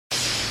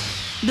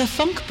The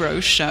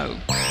FunkBro Show.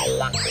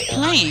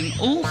 Playing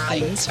all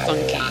things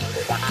funky.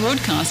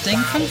 Broadcasting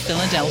from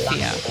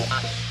Philadelphia.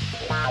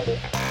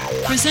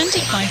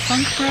 Presented by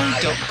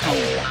FunkBro.com.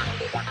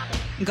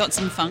 Got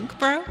some funk,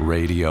 bro?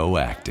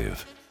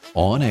 Radioactive.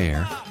 On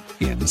air,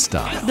 in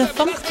style. The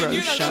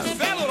FunkBro Show.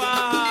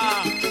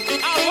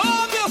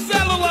 Alô, meu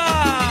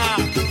celular!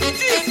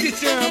 Diz que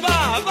te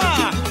ama,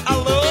 vá!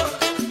 Alô?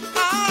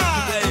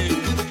 Ai!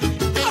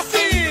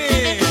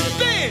 Assim!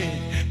 Vem!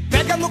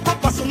 Pega no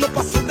compasso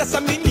dessa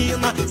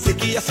menina. Sei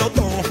que é seu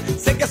dom,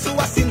 sei que é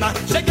sua sina.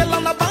 Cheguei lá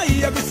na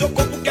Bahia, vi seu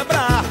corpo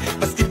quebrar.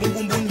 Mas que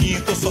bumbum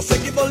bonito, só sei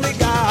que vou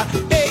ligar.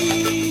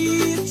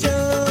 Ei,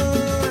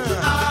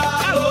 tchan!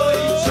 Alô,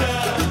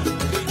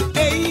 tchan!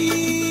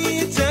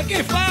 Ei, tchan,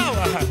 quem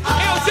fala?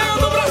 É o Tchan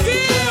do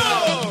Brasil!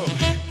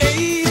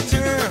 Ei,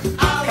 tchan!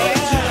 Alô,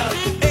 tchan!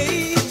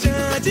 Ei,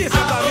 tchan! Diz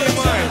pra mim,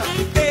 mãe!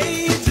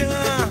 Ei,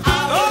 tchan!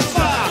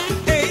 Opa!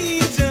 Ei,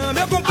 tchan!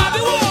 Meu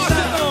compadre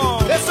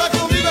Washington! Deixa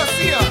comigo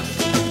assim, ó.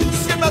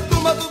 Diz que na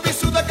turma do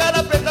bicho da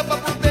cara preta pra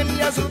poder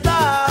me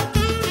ajudar.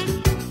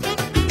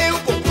 Em um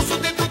concurso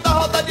dentro da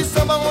roda de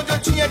samba onde eu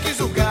tinha que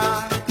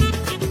julgar.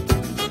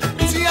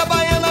 Tinha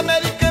baiana,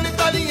 americana,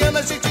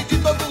 italiana, gente de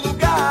todo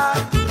lugar.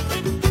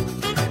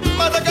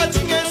 Mas a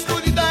gatinha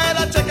escolhida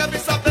era tcheca,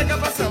 bicha pega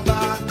pra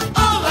sambar.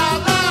 Oh lá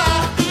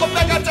lá! Vou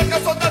pegar tcheca,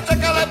 solta a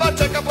tcheca, leva a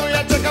tcheca, põe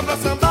a tcheca pra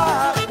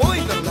sambar.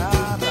 Põe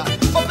danada.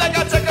 Vou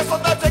pegar tcheca,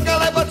 solta a tcheca,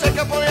 leva a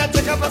tcheca, põe a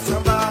tcheca pra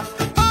sambar.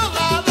 Oh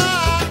lá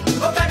lá!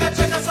 Vou pegar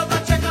tcheca, solta a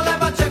tcheca,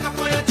 leva a tcheca,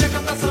 põe a tcheca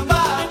pra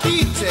sambar.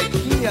 Que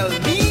tchequinha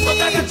linda! Vou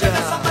pegar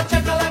tcheca, solta a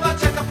tcheca, leva a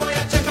tcheca, põe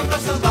a tcheca pra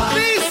sambar.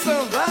 Vem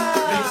sambar!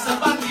 Vem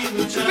sambar aqui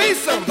no tchan. Vem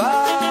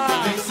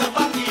sambar! Vem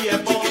sambar aqui é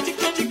bom.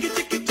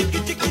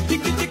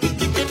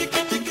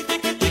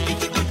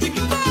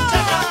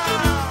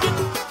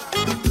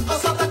 Ô,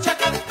 solta a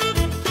tcheca,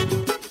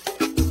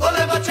 ô,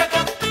 leva a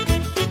tcheca,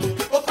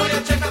 ô, põe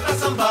a tcheca pra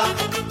sambar.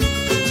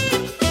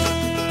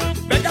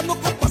 Pega no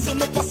compasso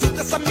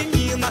dessa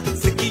menina.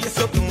 Sei que é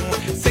seu dom,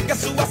 sei que é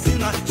sua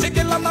sina.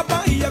 Cheguei lá na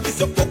Bahia, vi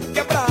seu corpo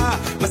quebrar.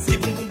 Mas que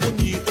bumbum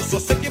bonito, só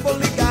sei que vou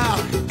ligar.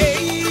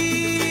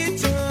 Ei,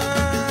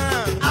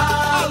 tchan!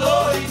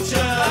 Alô,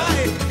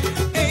 tchan!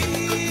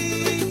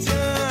 Ei,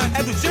 tchan!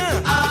 É do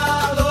tchan?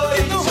 Alô,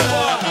 Então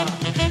vambora!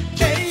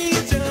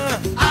 Ei, tchan!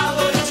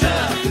 alô,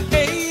 tchan!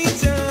 Ei,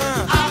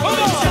 tchan!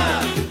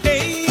 Vambora!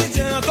 Ei,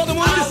 tchan! Todo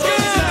mundo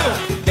dizendo!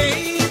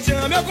 Ei,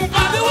 tchan! Meu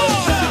compadre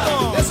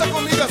Washington! Deixa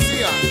comigo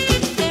assim,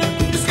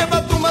 ó. Diz que é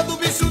pra turma do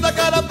bicho da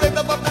cara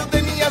preta pra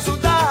poder me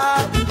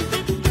ajudar.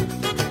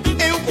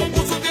 Em um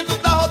concurso dentro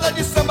da roda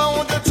de samba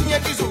onde eu tinha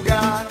que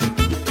julgar.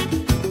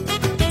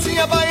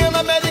 Tinha baiana,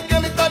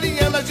 americana,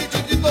 italiana,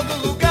 gente de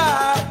todo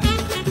lugar.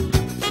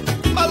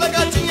 Mas a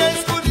gatinha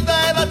escolhida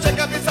era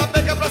tcheca, bicha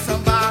pega pra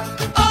sambar.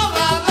 Oh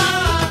lá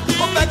lá!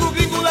 Eu pego o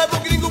gringo, levo o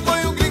gringo,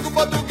 põe o gringo,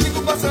 bota o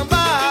gringo pra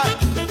sambar.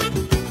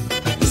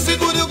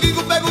 Segura o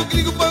gringo, pega o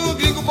gringo, põe o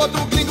gringo, bota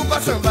o gringo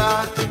pra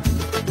sambar.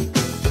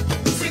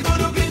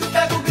 Segura o gringo,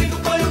 pega o gringo,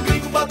 põe o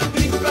gringo, bota o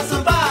gringo pra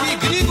sambar. Que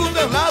gringo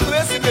danado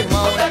esse, meu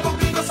irmão. Eu pego o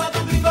gringo, solto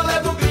o gringo,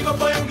 levo o gringo,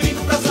 põe o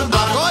gringo pra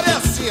sambar. Agora é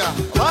assim, ó.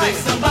 Vai.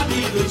 Vem samba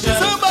aqui no tchan!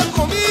 Samba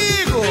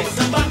comigo. Vem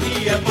samba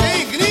aqui é bom!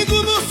 Tem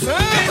gringo no Vem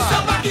samba.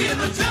 samba aqui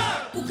no tchan!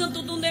 O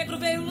canto do negro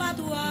veio lá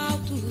do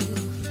alto.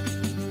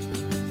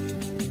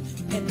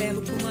 É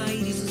belo como a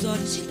íris dos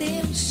olhos de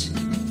Deus,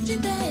 de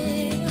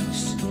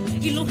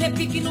Deus. E no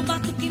repique, no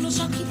batuque, no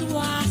choque do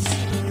aço.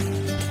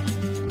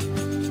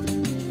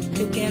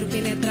 Eu quero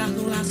penetrar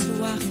no laço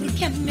afro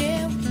que é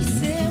meu e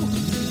seu.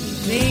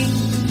 Vem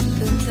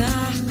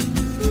cantar,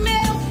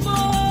 meu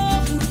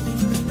povo.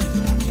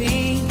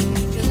 Vem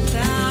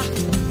cantar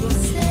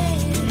você.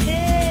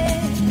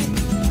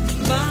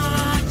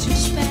 Bate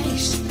os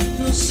pés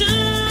no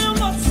chão,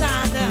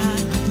 moçada,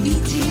 e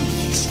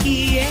diz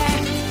que é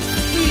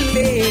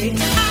filé.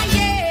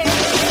 Aê!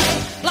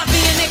 Lá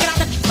vem a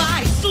negrada que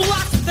faz o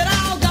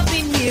astral da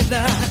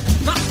avenida.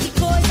 Mas que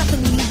coisa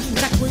tão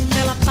linda quando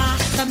ela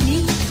passa,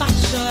 me faz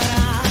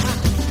chorar.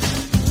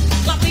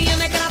 Lá vem a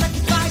negrada que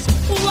faz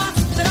o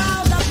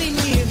astral da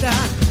avenida.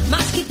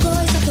 Mas que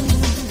coisa tão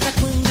linda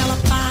quando ela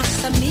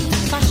passa, me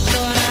faz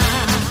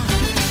chorar.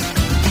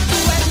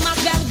 Tu és o mais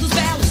belo dos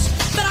belos,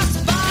 traz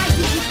paz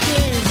e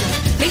riqueza.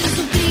 Tens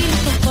um brilho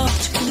tão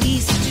forte, por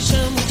isso te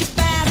chamo de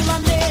pérola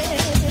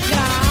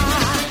negra.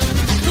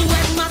 Tu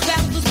és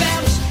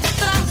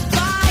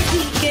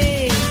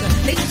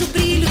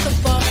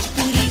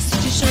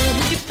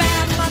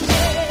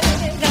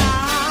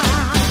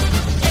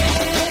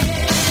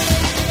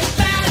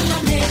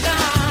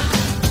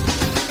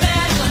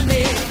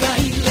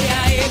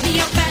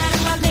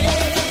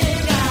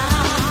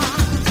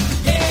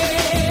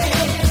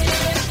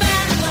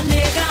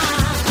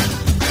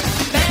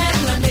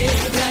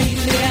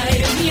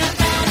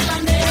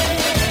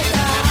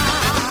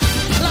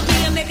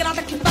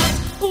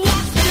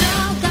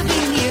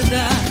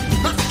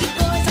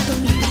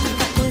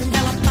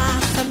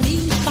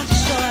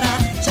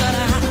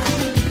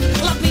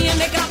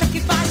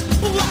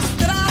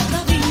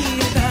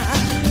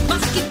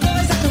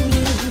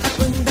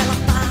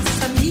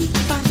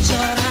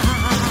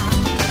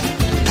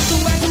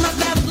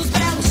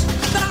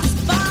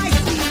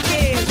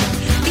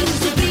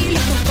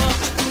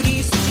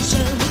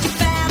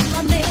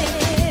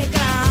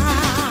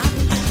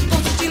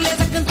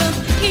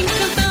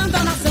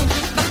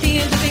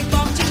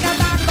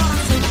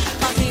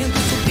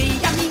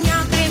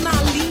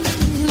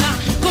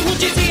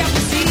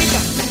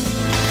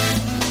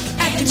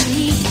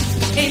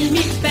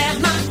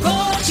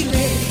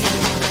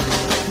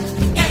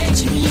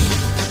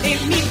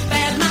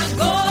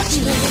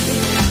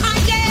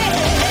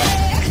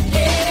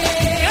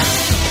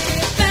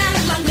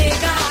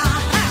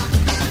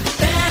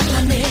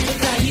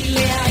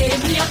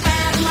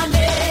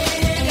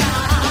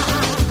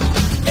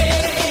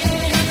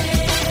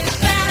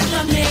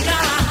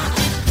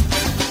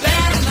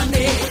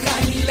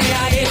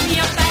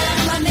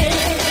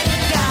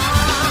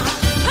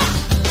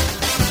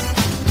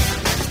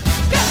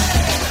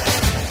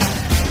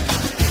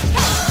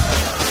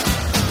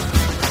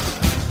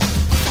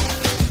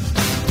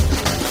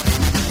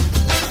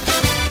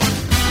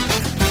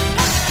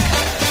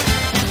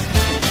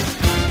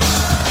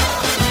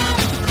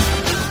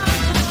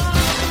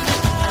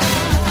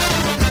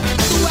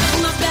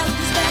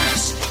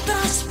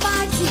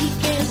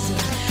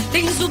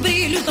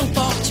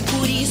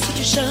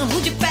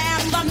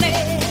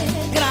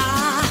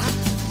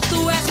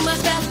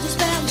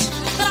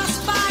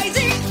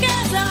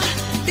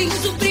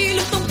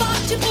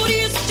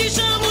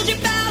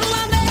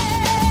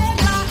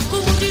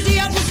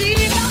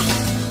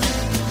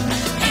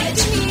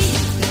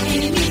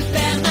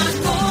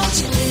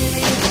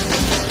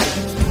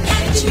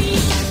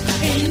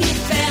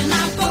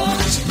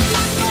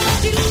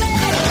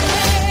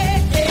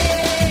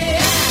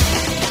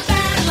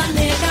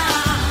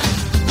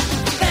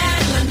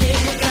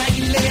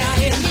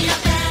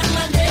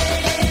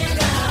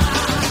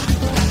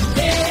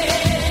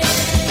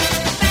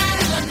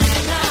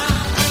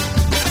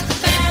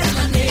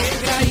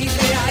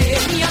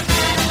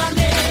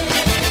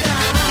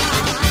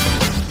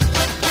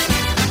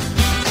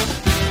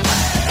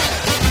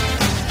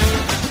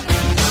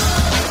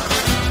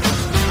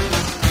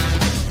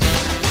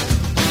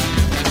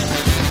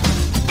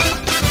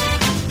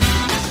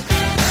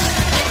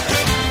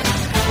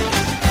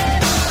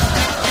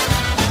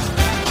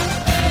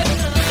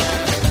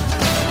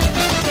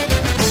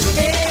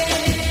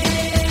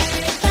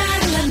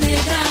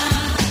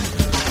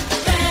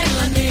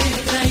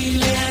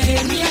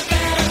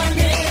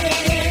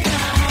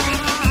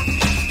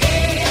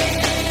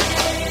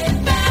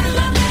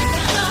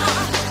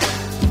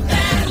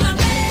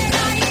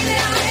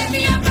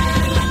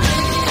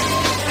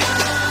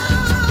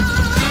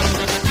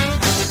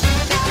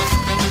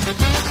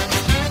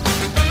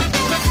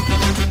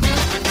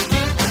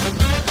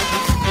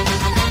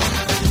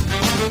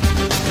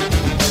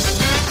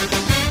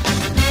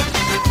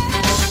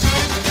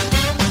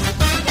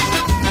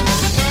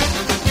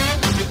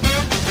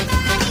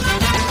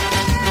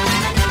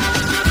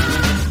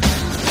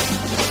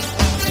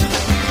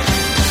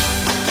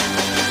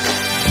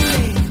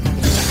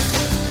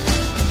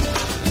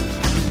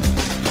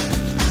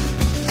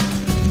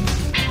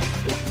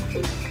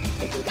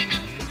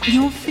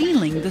You're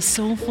feeling the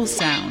soulful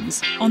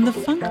sounds on the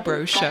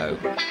FunkBro Show.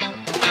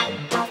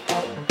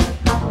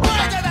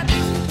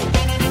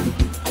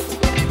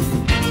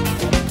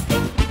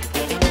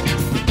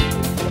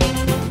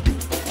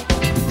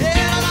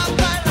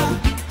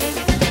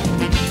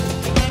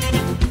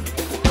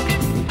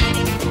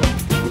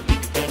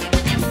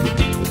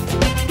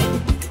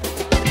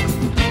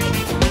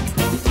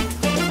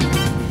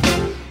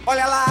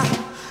 Olha lá,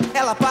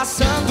 ela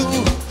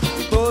passando,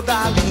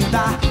 toda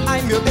linda.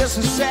 Ai meu Deus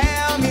do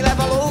céu, me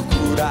leva à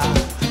loucura.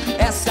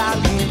 Essa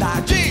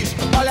linda diz,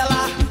 olha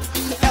lá,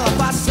 ela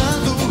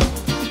passando,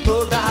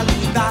 toda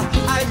linda.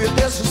 Ai meu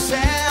Deus do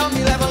céu,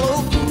 me leva à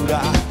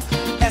loucura.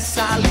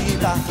 Essa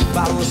linda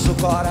balança o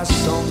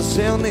coração do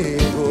seu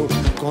nego,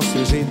 com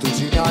seu jeito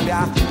de me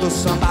olhar, tô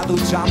sambado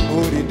de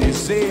amor e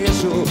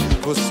desejo.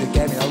 Você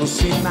quer me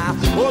alucinar?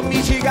 Ou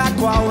me diga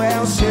qual é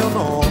o seu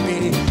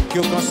nome, que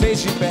eu cansei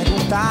de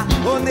perguntar.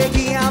 Ô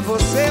neguinha,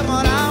 você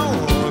mora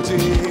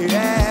onde?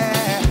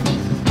 É,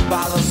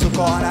 balança o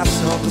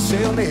coração do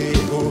seu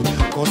nego,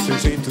 com seu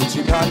jeito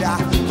de me olhar,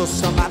 tô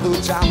sambado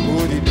de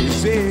amor e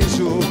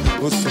desejo.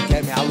 Você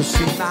quer me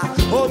alucinar?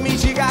 Ou me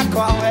diga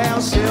qual é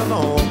o seu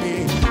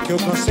nome, que eu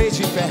cansei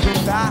de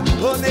perguntar.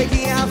 Ô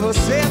neguinha,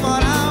 você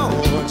mora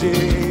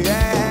onde?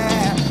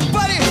 É,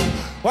 pare!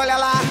 Olha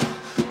lá,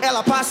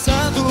 ela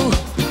passando,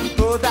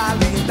 toda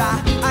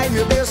linda. Ai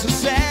meu Deus do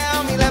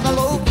céu, me leva à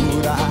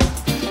loucura.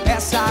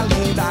 Essa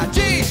linda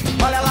diz,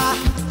 olha lá,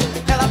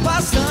 ela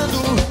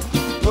passando,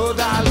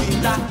 toda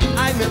linda.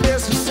 Ai meu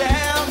Deus do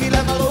céu, me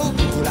leva à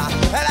loucura.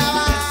 Ela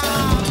lá.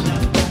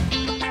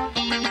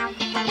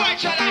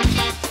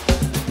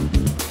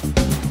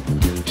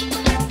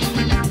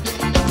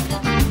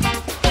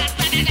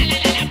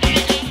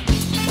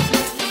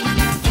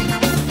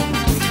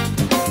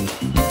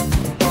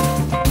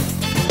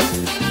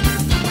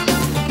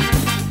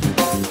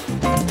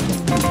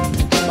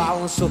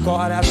 Balança o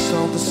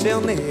coração do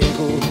seu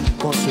nego,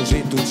 com seu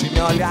jeito de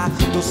me olhar,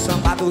 do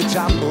sambado de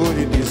amor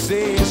e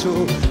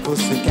desejo.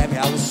 Você quer me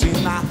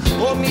alucinar?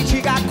 Ou me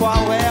diga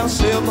qual é o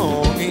seu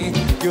nome,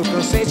 que eu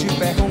cansei de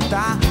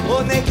perguntar.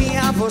 Ô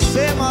neguinha,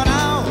 você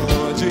mora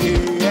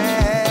onde?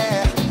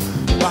 É,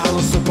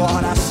 balança o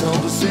coração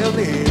do seu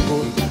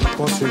nego,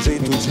 com seu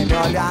jeito de me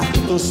olhar,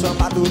 tô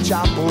sambado de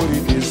amor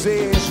e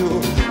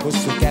desejo.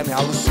 Você quer me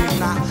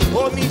alucinar?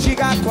 Ou me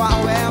diga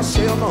qual é o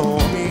seu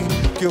nome,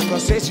 que eu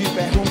cansei de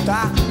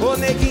perguntar. Ô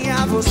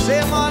neguinha,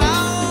 você mora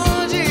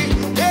onde?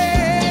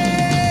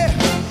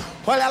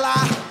 Olha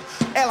lá,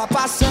 ela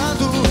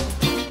passando,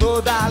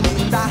 toda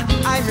linda.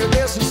 Ai meu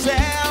Deus do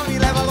céu, me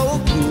leva à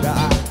loucura.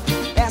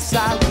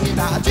 Essa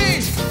linda,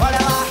 diz, olha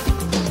lá,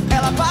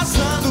 ela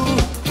passando,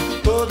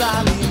 toda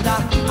linda.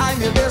 Ai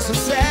meu Deus do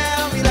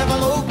céu, me leva à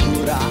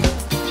loucura.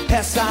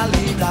 Essa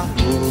linda,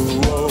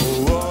 oh, oh,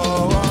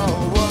 oh,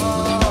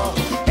 oh,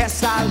 oh.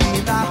 Essa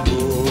linda,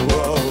 oh,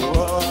 oh,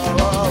 oh,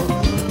 oh.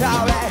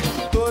 Não é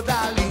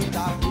toda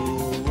linda,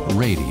 oh, oh.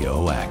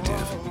 Radioactive.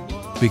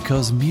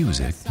 Because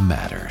music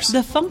matters.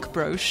 The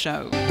FunkBro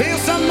Show.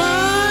 Pensa,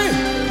 mãe,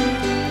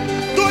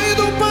 tô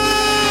indo pai.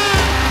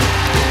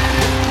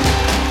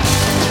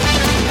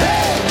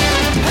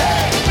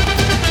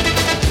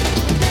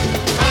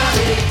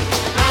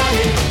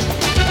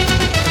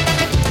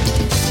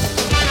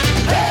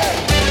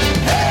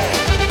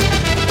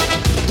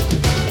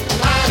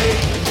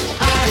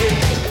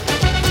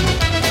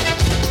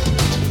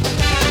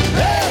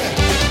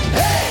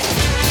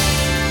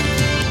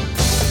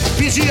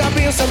 Pedi a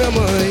benção minha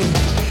mãe,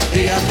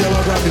 dei até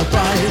logo a meu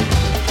pai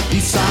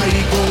e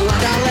saí com a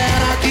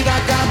galera que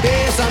da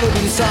cabeça no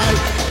ensaio.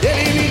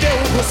 Ele me deu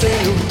um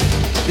conselho,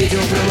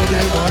 pediu pra eu não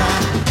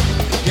demorar.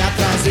 Me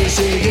atrasei,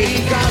 cheguei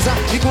em casa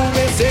e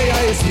comecei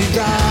a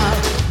explicar.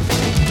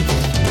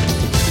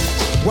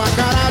 Com a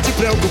cara de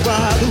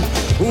preocupado,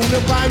 o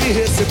meu pai me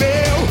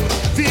recebeu.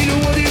 Filho,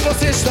 onde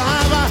você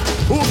estava?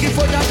 O que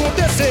foi que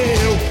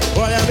aconteceu?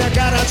 Olha a minha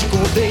cara de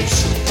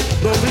contente,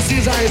 não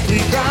precisa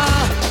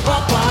explicar. Ó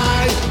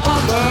pai, ó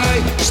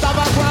mãe,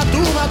 estava com a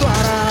turma do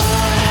Ará.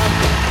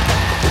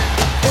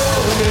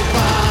 Oh meu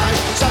pai,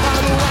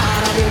 estava no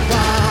Ará, meu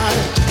pai.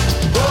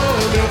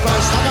 Oh meu pai,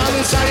 estava no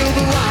ensaio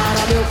do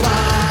Ará, meu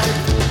pai.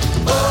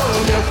 Oh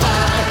meu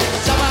pai,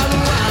 estava no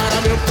Ará,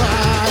 meu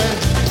pai.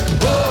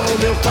 Oh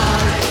meu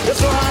pai, eu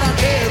sou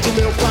araqueiro,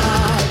 meu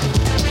pai.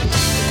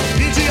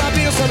 Pedi a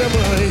benção minha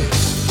mãe,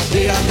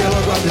 dei até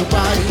logo a meu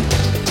pai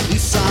e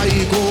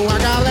saí com a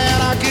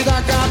galera que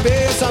da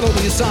cabeça não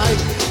me sai.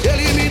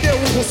 Ele me deu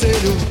um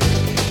conselho,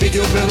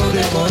 pediu pra eu não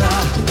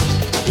demorar.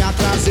 Me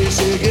atrasei,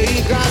 cheguei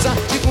em casa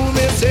e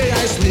comecei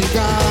a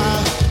explicar.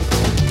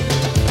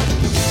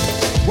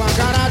 Com a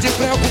cara de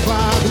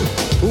preocupado,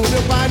 o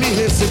meu pai me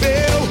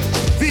recebeu.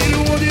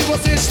 Filho, onde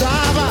você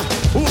estava?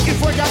 O que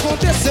foi que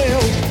aconteceu?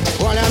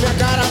 Olha a minha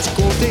cara de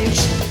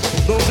contente,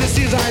 não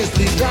precisa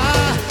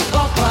explicar.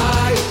 Ó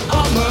pai,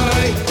 ó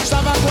mãe,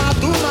 estava com a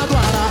turma do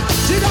Ará.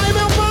 Diga aí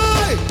meu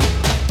pai.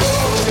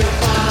 Oh meu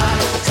pai,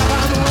 estava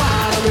no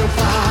Ará, meu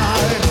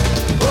pai.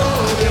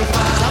 Oh meu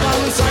pai, estava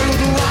no ensaio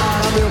do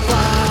Ará, meu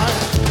pai.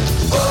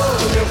 Oh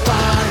meu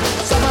pai,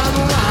 estava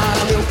no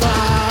Ará, meu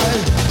pai.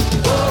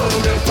 Oh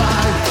meu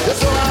pai, eu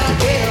sou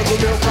araqueiro,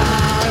 meu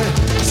pai.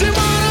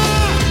 Simbora!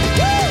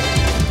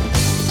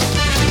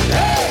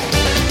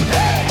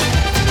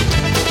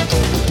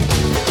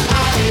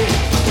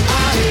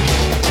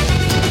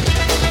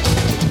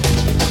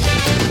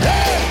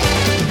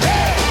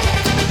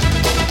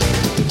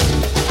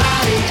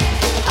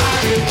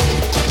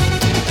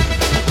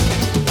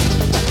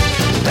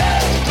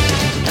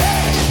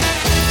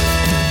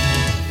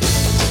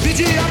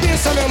 Pedi a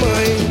benção minha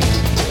mãe,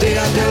 dei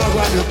até logo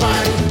a meu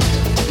pai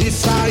e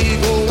saí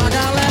com a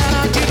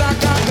galera que da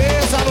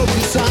cabeça não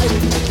me sai.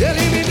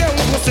 Ele me deu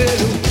um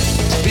conselho,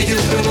 pediu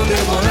pra eu não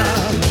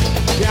demorar.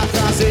 Me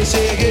atrasei,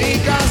 cheguei em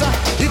casa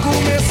e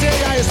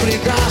comecei a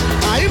explicar.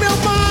 Aí meu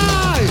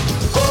pai,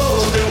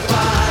 oh meu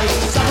pai,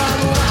 estava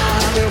no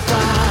ar, meu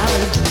pai.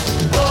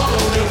 Oh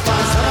meu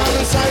pai, estava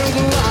no ensaio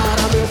do ar,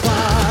 meu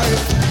pai.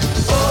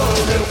 Oh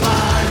meu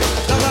pai,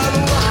 estava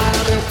no ar,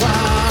 meu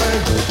pai.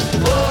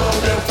 Oh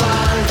meu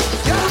pai,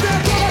 quero ver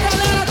toda a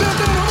galera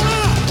cantando lá.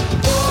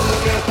 Oh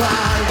meu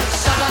pai,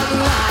 estava no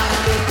ar,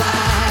 meu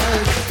pai.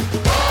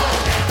 Oh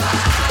meu pai,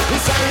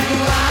 ensaio do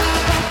ar,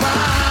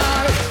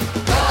 papai.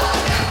 Oh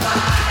meu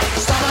pai,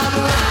 estava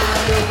no ar,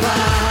 meu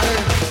pai.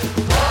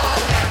 Oh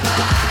meu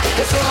pai,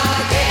 eu sou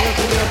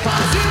araqueiro, meu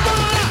pai.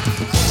 Simbora!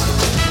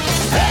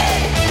 Hey,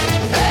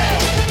 hey.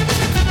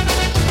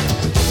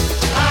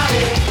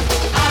 Aê,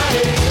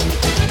 aê.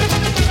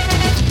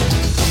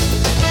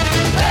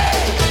 Hey,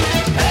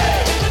 hey.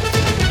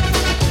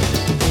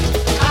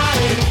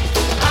 Aê,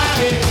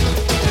 aê.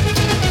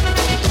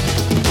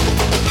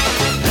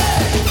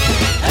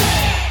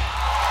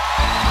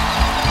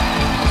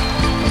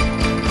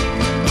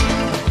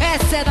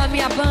 Essa é da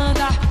minha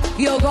banda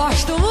e eu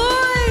gosto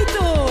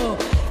muito.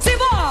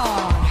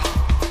 Simbora!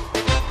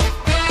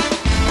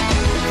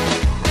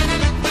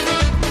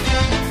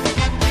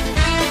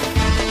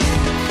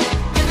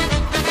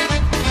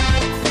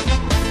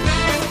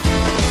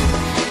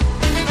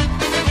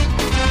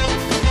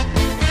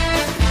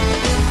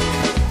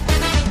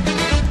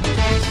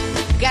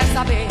 Quer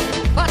saber?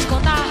 Pode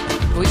contar.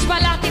 O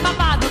espalhar tem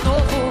babado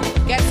novo.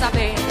 Quer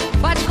saber?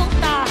 Pode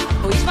contar.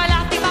 O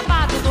espalhar tem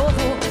babado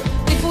novo.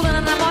 Tem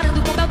fulana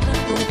namorando com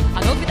Beltrano.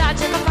 A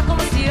novidade é tocar com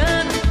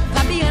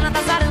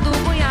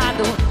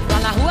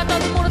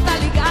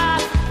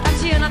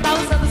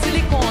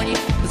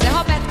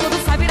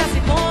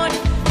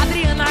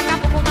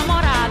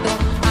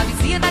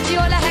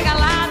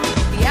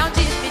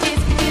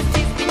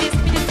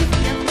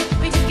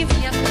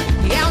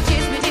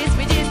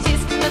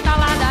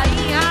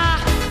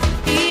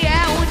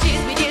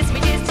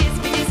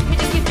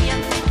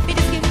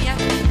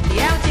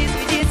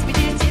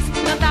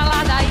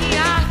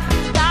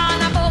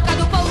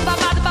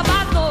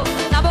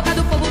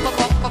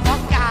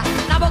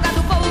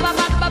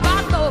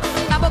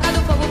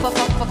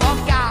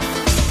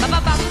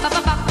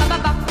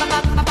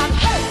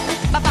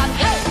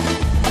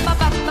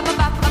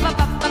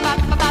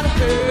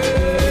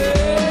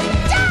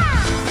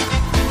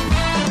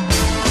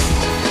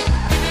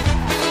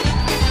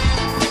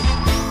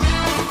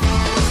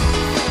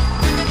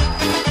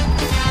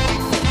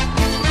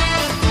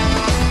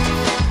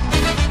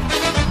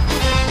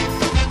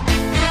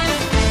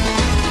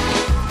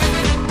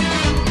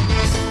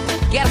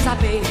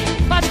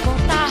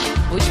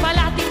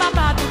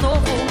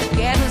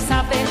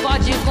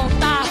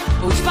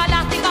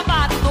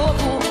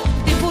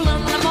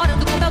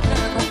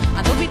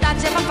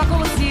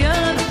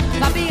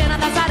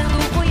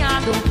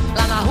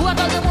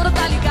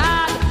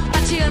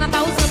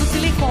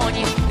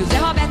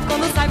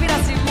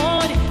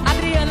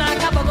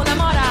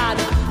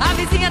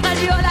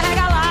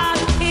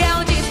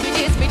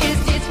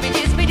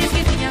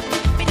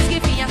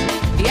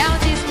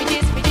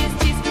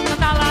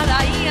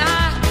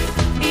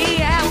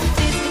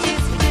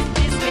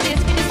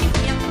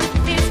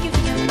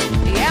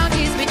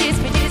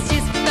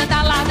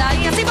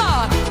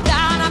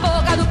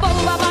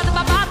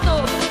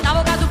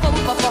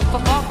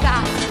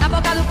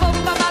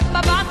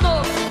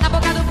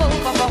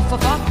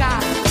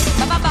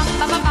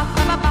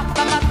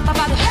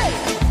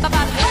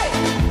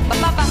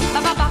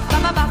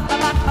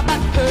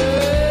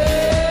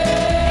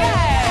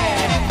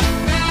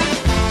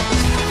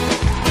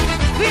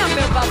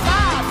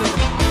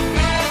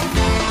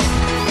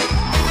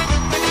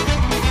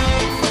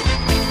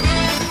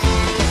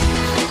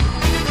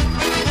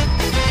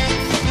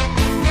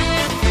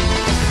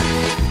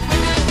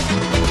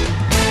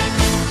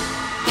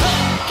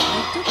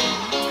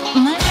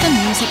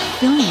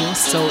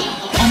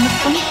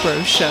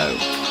FunkBro Show.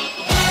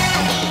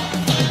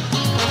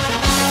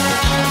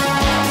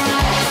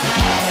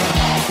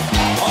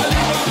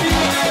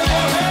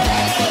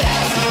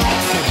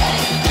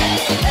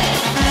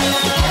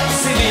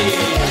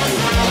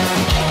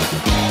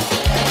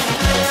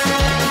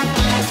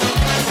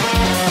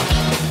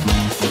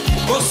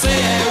 Você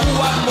é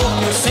o amor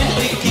que eu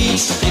sempre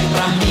quis ter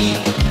pra mim.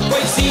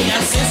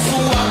 Coisinha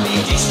sensual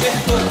me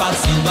despertou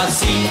fazendo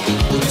assim.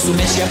 Por isso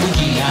mexe a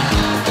bundinha,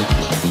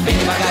 bem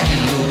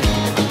devagarinho.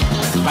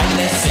 Vai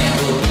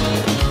descendo,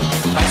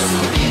 vai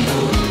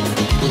subindo.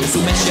 Por isso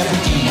mexe a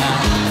bundinha,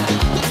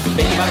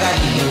 bem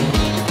devagarinho.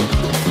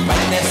 Vai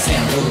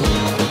descendo,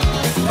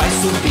 vai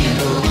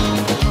subindo.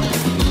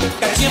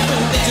 Gatinha põe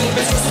o dedo no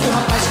pescoço do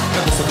rapaz,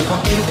 na dança do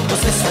vampiro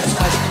você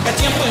satisfaz.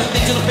 Gatinha põe o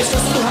dedo no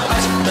pescoço do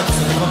rapaz, na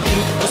dança do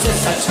vampiro você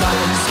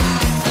satisfaz.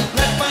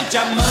 Levante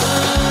a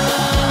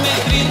mão,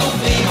 entre no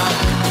clima,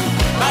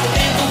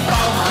 batendo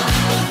palma,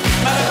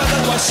 na levada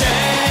do axé.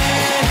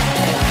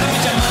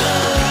 Levante a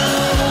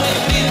mão,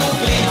 entre no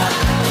clima,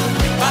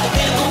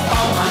 batendo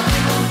palma,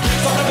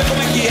 só pra ver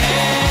como é que é.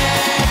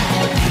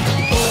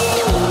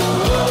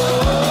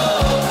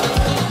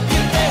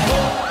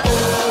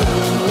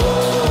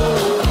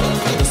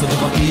 Do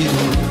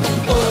vampiro,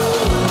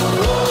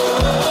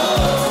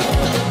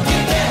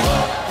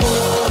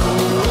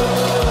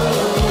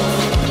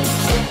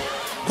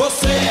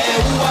 você é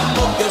o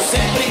amor que eu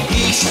sempre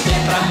quis ter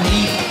pra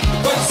mim.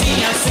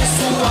 Coisinha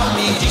sensual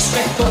me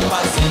despertou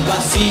fazendo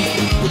assim.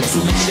 Por isso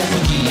mexe a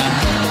bundinha,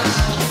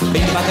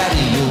 bem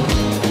devagarinho.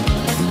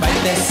 Vai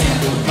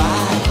descendo,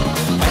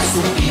 vai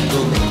subindo.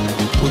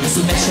 Por isso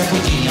mexe a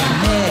bundinha,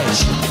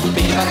 mexe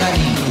bem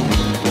devagarinho.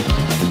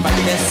 Vai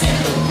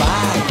descendo,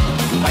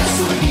 vai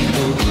subindo.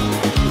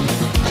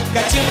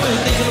 Gatinha põe o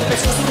dedo no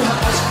pescoço do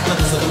rapaz, na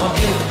dança do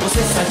vampiro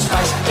você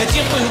satisfaz.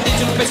 Gatinha põe o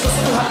dedo no pescoço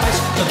do rapaz,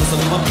 na dança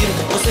do vampiro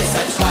você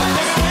satisfaz.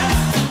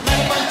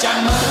 Levante a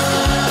mão,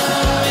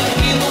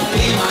 entre no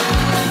clima,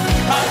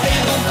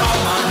 batendo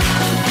palma,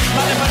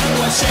 vai levando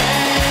o axé.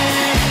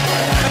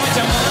 Levante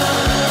a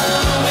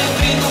mão,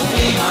 entre no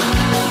clima,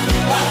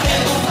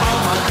 batendo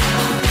palma,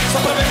 só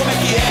pra ver como é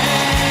que é.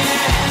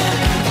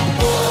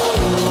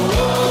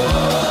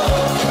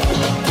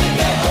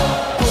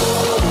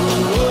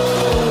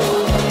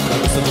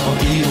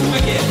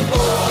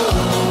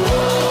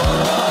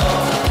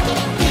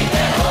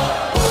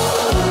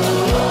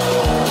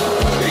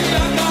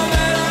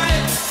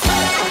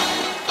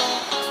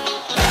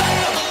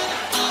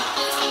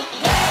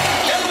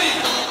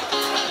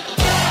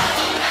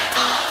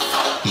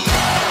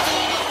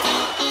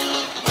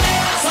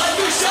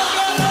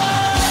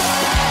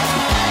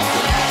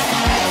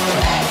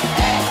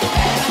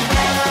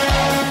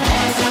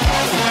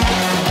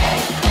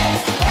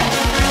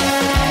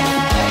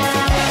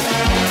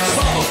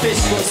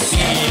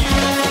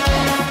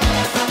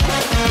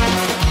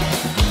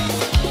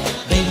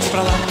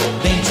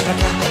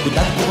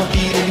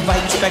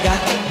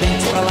 Pegar,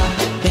 dente pra lá,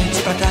 dente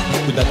pra cá.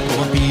 Cuidado com o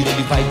vampiro,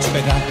 ele vai te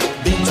pegar.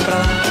 Dente pra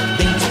lá,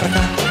 dente pra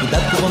cá.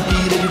 Cuidado com o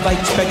vampiro, ele vai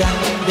te pegar.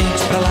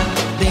 Dente pra lá,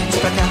 dente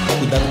pra cá.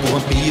 Cuidado com o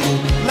vampiro.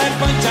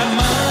 Levante a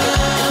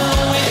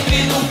mão,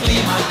 entre no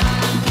clima,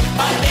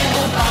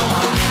 batendo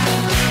palma,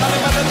 na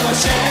levada do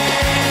axé.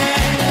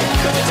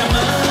 Levante a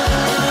mão,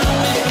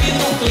 entre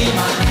no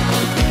clima,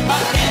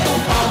 batendo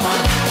palma,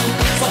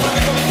 só pra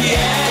ver como é que é.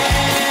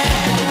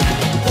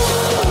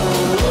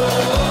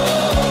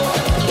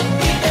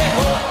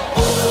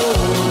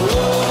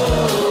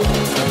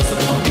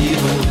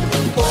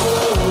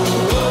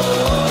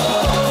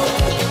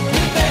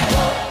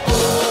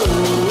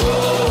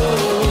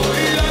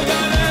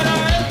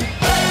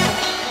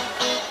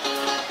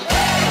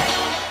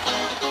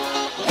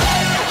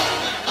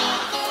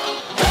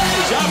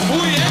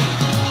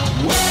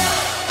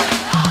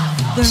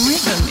 The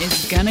rhythm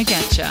is gonna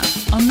getcha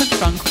on the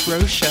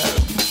FunkBro Show.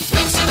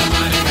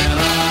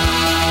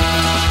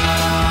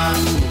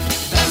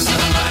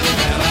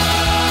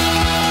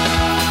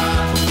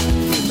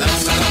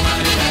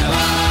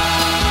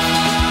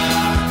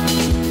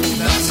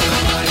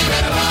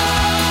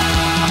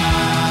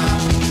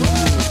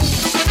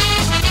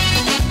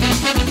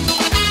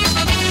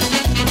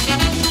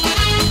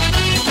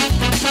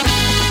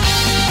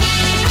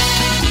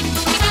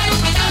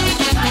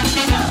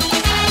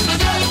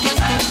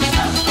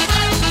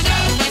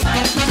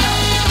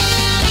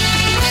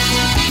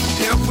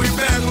 Eu fui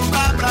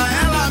perguntar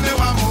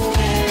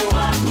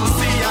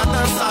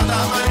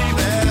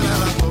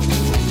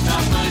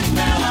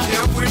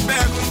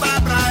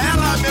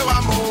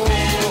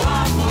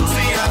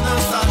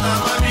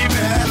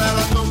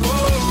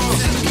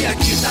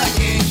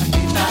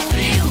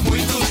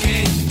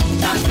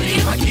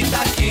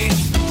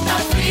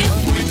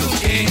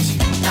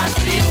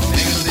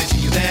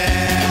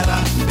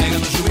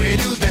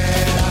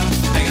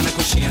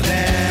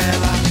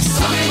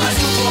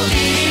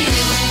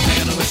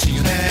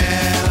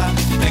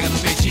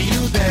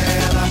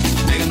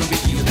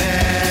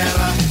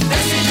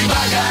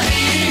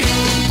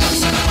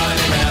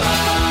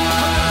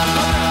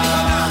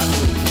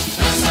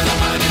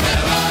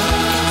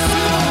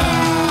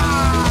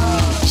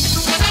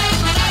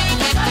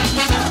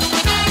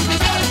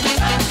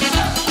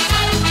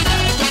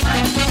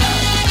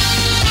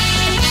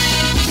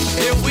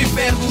fui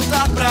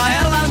perguntar pra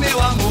ela, meu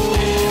amor,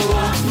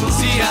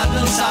 se a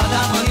dança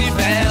da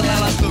manivela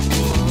ela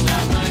tocou.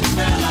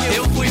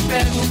 Eu fui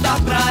perguntar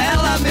pra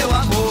ela, meu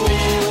amor,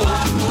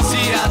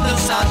 se a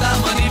dança da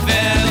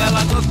manivela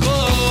ela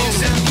tocou.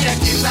 Dizendo que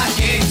aqui tá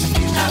quente,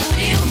 tá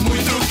frio,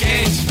 muito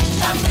quente,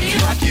 tá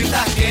frio. Aqui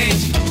tá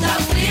quente, tá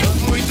frio,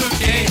 muito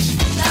quente,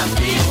 tá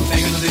frio.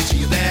 Pega no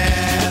dedinho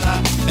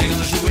dela, pega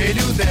no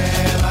joelho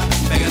dela,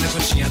 pega na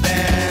coxinha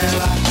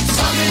dela,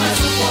 sobe mais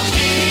um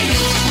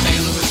pouquinho.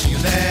 Pega no rostinho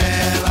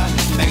dela,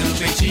 pega no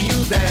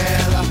peitinho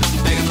dela,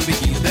 pega no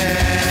biquinho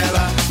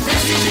dela,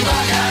 desce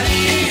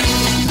devagarinho.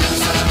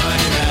 Dança da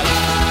manivela,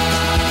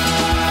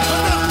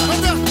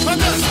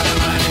 dança da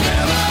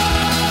manivela,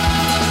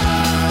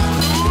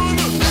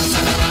 dança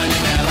da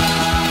manivela,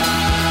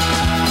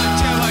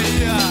 tchau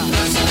Bahia,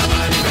 dança da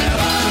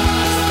manivela.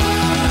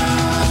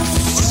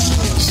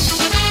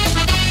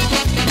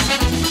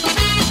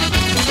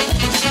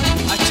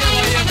 A tchau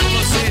Bahia com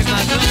vocês na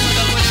dança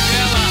da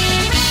manivela.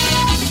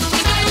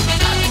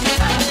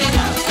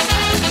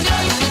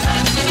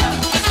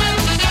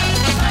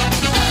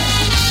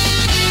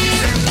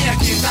 Dizendo que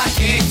aqui tá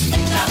quente,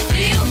 tá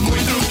frio,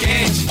 muito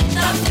quente,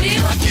 tá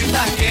frio. Aqui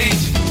tá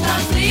quente, tá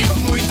frio,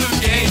 muito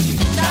quente,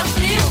 tá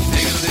frio.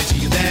 Pega no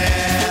dedinho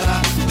dela,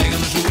 pega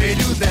no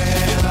joelho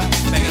dela,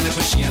 pega na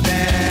coxinha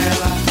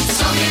dela,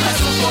 sobe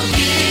mais um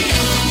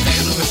pouquinho.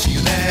 Pega no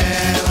rostinho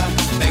dela,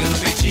 pega no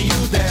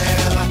peitinho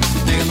dela,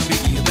 pega no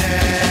biquinho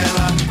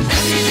dela,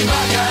 desce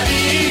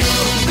devagarinho.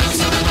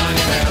 Dança da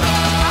manivela,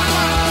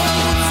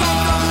 dança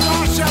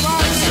da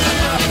manivela,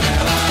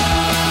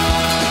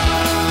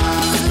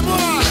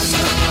 dança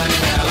da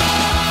manivela,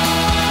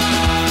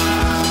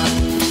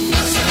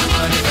 dança da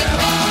manivela.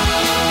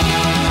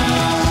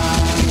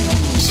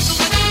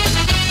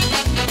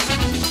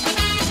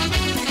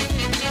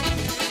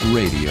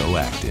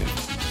 Radioactive.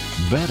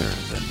 Better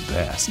than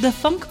best. The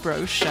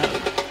FunkBro Show.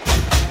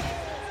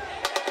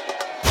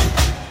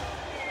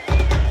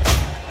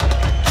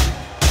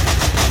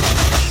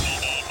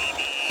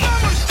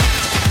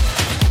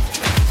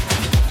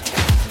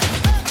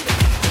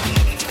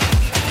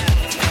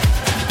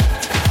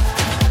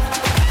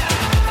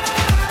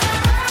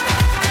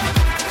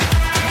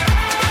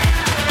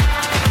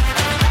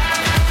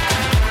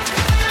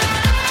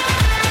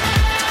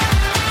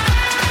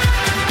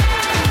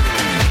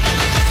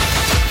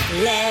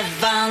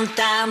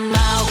 Levanta a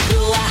mão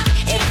pro ar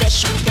e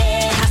deixa o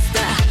pé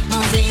arrastar.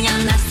 Mãozinha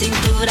na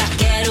cintura,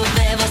 quero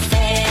ver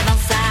você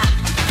dançar.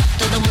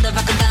 Todo mundo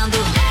vai cantando,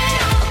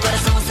 o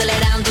coração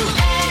acelerando,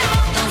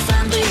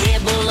 dançando e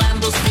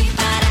rebolando sem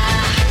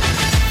parar.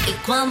 E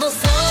quando o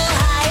sol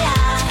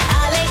raiar,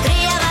 a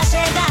alegria vai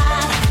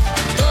chegar.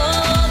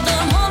 Todo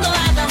mundo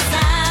vai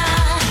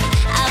dançar,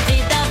 a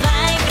vida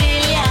vai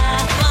brilhar.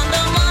 Quando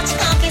o monte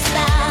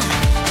conquistar,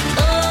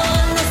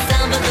 no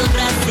samba do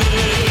Brasil.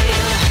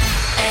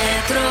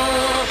 É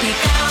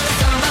tropical,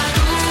 samba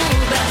do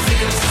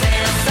Brasil,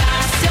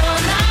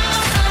 sensacional,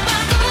 samba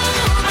do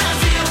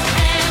Brasil.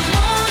 É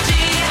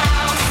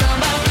mundial,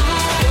 samba do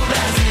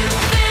Brasil,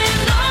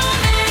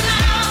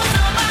 fenomenal,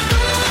 samba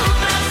do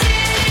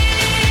Brasil.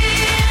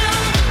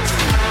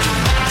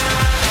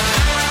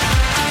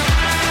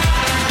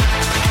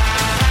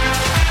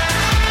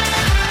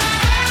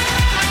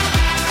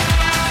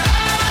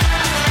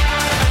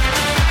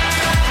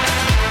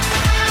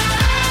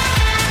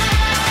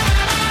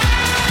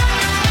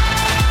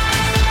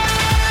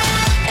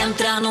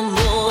 Entra no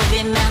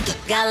movimento,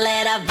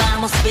 galera,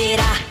 vamos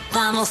pirar.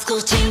 Vamos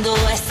curtindo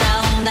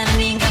essa onda,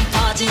 ninguém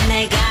pode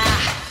negar.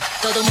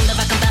 Todo mundo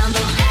vai cantando,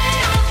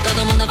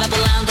 todo mundo vai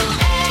pulando,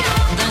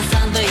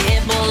 dançando e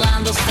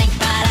rebolando sem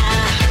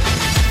parar.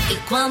 E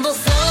quando o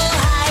sol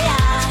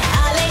raiar,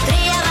 a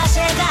alegria vai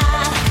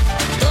chegar.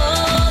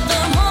 Todo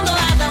mundo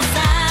vai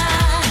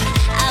dançar,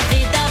 a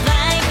vida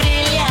vai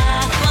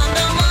brilhar. Quando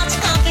o monte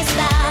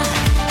conquistar,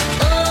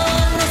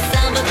 no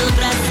samba do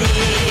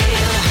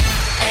Brasil.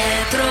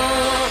 É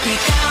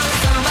tropical,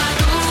 samba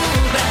do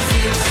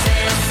Brasil,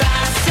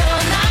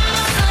 sensacional,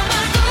 samba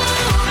do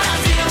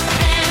Brasil.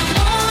 É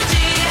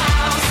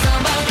mundial,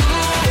 samba do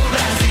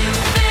Brasil,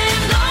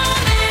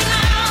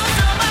 fenomenal,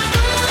 samba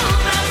do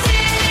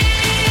Brasil.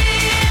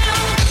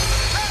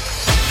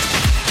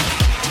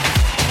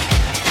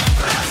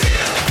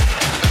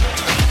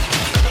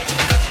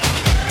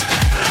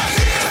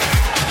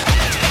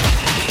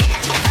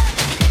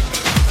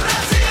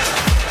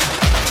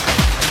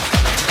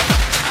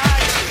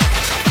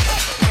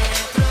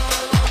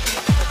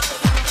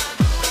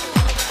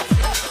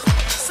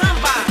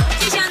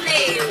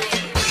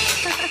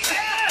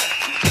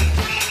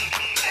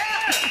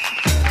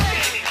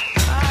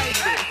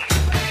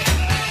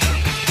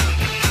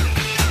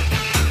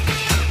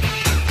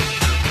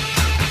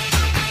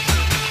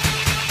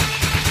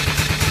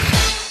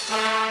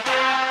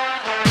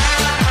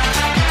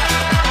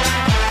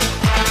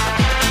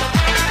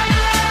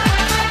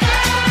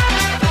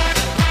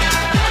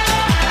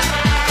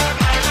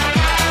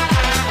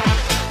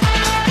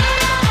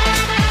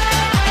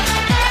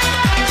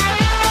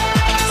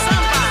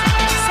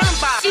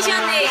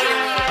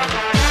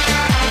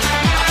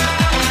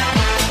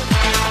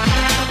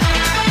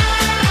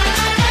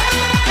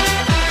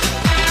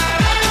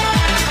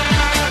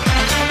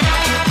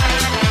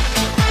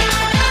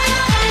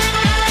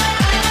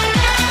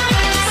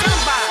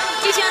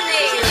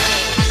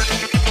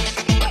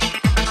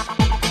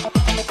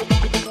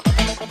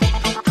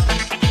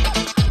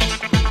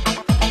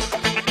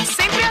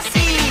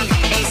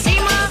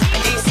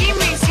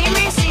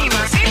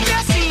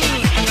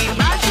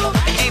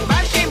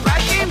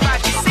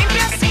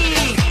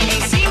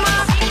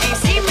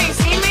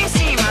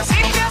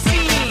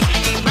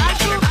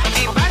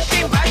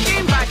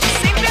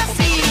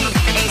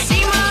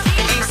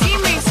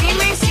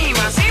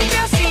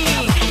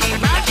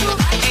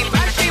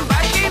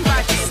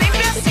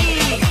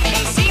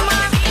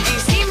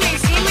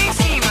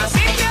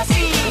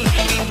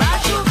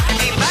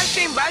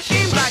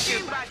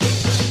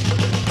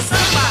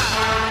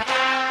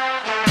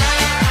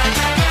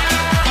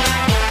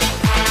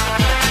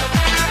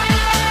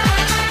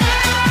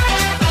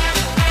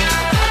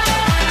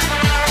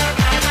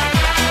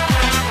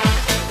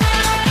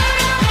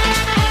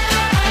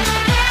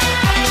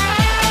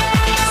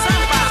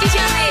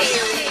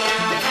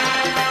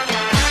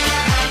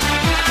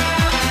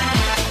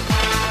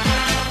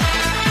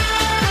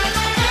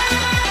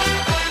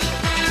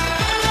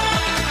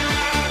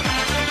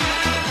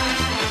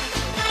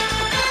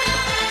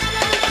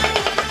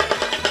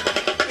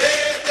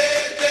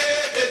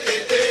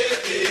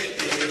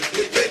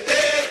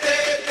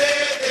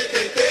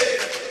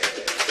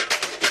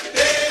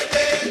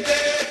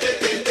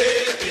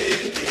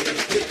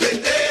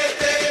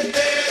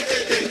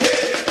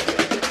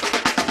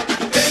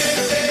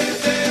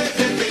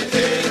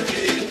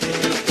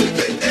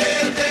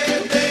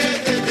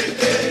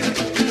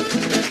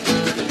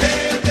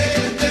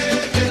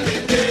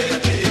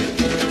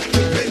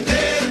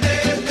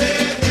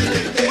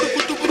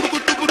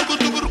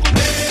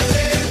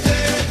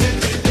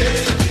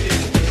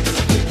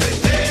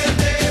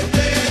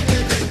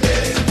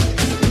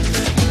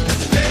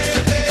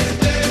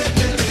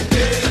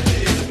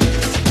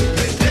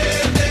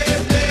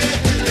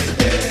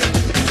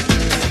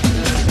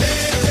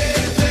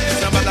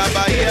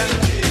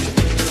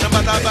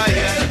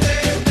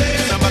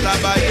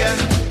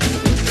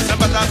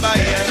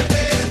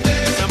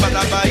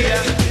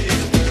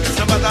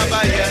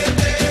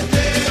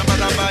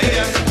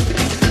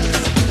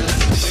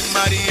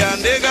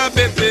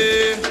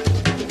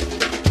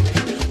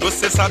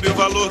 Você sabe o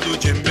valor do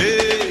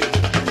djembe.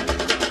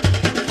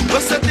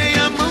 Você tem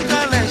a mão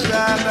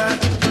calejada.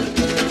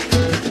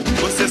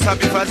 Você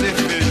sabe fazer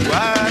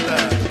feijoada.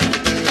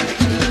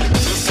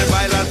 Você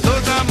baila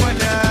toda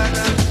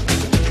molhada.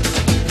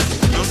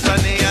 Não tá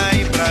nem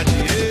aí pra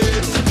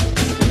dinheiro.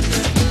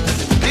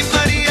 Nem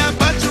Maria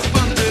bate o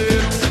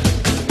pandeiro.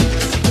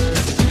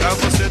 Pra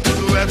você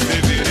tudo é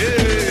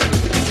fevereiro.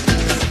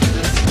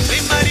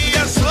 Nem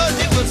Maria, sou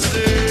de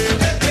você.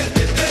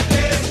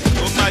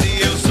 Ô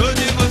Maria, eu sou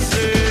de você.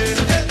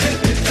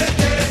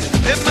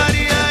 É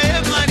Maria,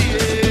 é Maria.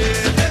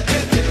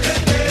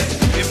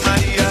 É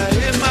Maria,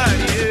 é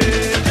Maria.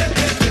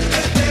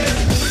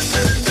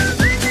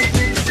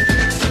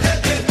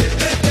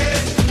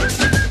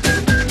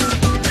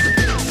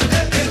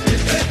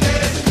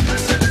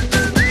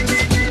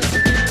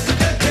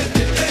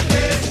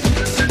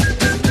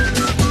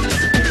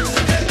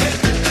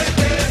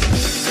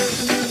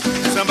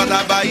 Samba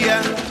da Bahia,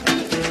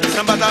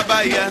 samba da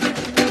Bahia,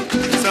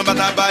 samba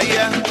da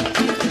Bahia,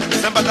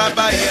 samba da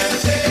Bahia,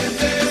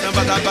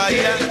 samba da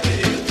Bahia,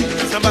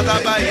 samba da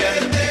Bahia,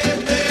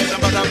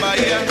 samba da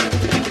Bahia,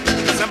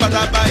 samba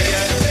da Bahia,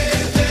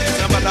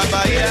 samba da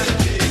Bahia,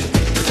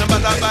 samba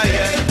da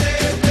Bahia,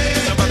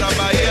 samba da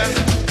Bahia,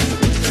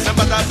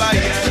 samba da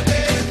Bahia,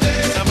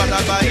 samba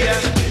da Bahia,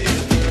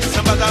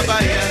 samba da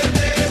Bahia,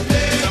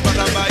 samba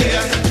da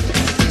Bahia.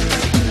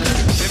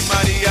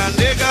 Maria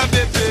nega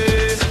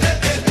bebê,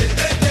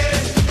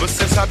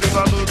 você sabe o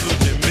valor do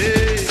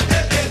djembe.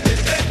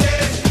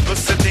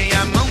 Você tem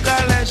a mão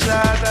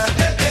calejada.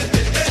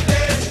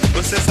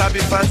 Você sabe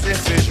fazer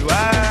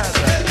feijoada.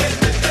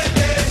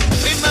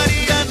 Vem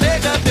Maria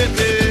nega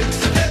bebê.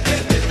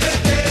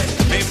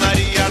 Vem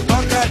Maria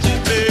toca de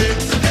pé.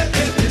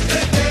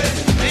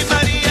 Vem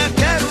Maria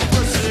quero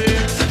você.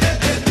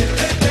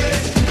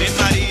 Vem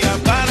Maria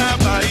para a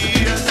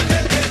Bahia.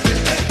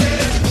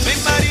 Vem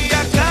Maria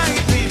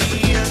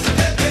caipirinha.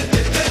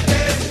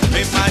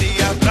 Vem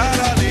Maria pra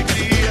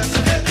alegria.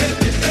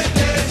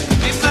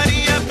 Vem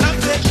Maria pra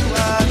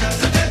feijoada.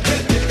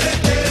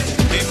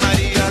 Vem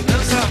Maria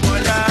dança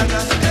molhada.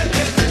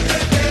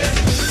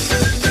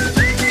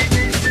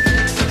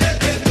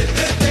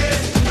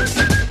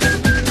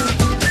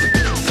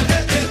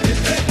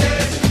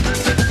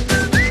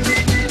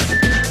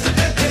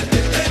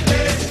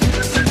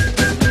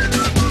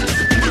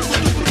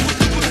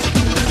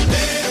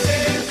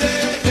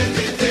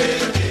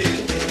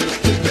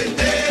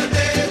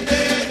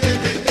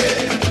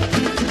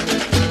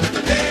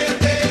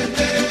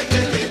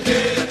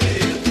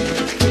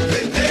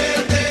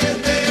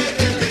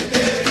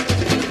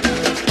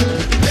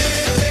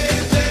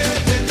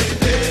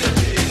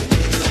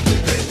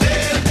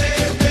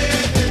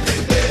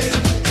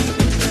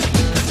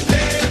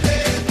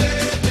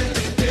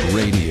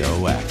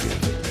 Radioactive.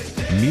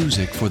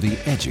 Music for the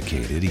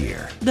educated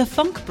ear. The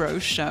FunkBro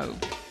Show.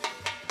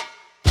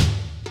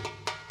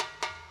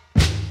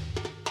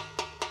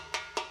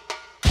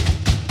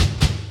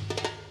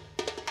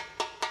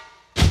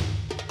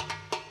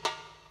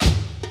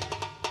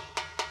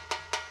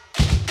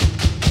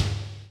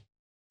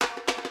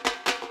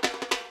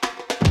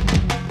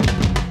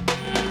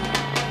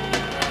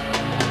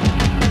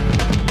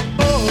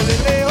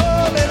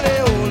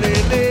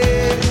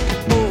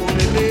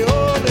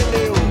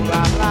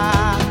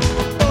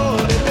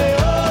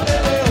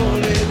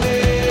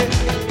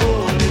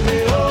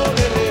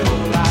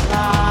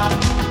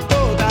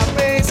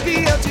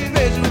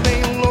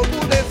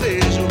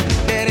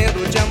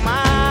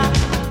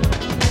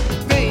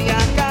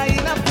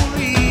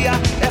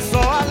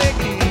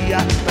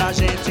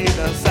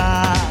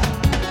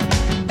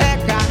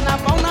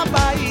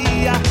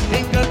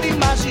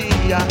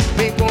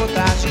 Vem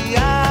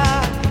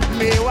contagiar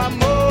meu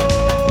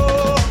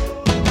amor.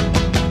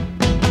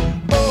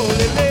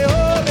 Olele,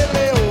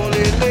 olele,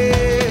 olele,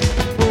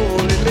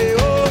 olele,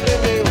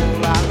 olele,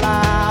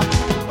 olala.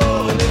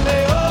 Olele,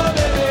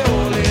 olele,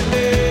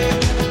 olele,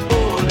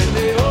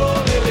 olele,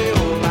 olele,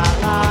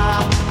 olala.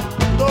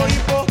 Tô em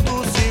Porto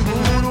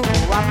Seguro,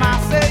 vou a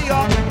Maceió.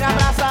 Me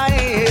abraça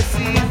em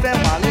Recife, é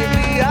uma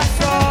alegria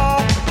só.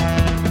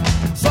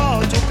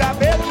 Solte o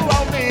cabelo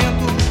ao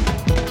vento.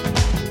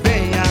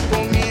 Venha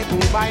comigo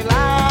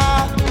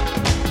bailar.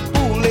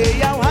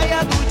 Pulei ao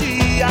raia do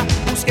dia.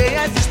 Busquei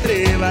as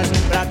estrelas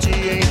pra te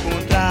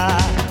encontrar,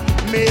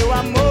 meu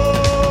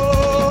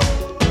amor.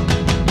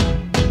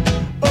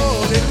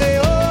 Olele,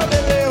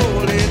 olele,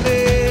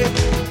 olele,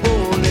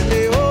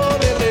 olele,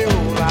 olele,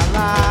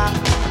 olala.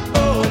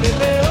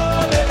 Olele,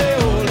 olele,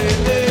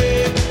 olele,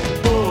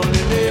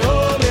 olele,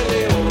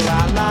 olele,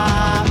 olala.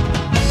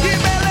 Que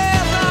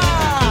beleza!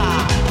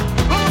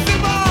 Vamos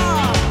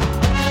embora!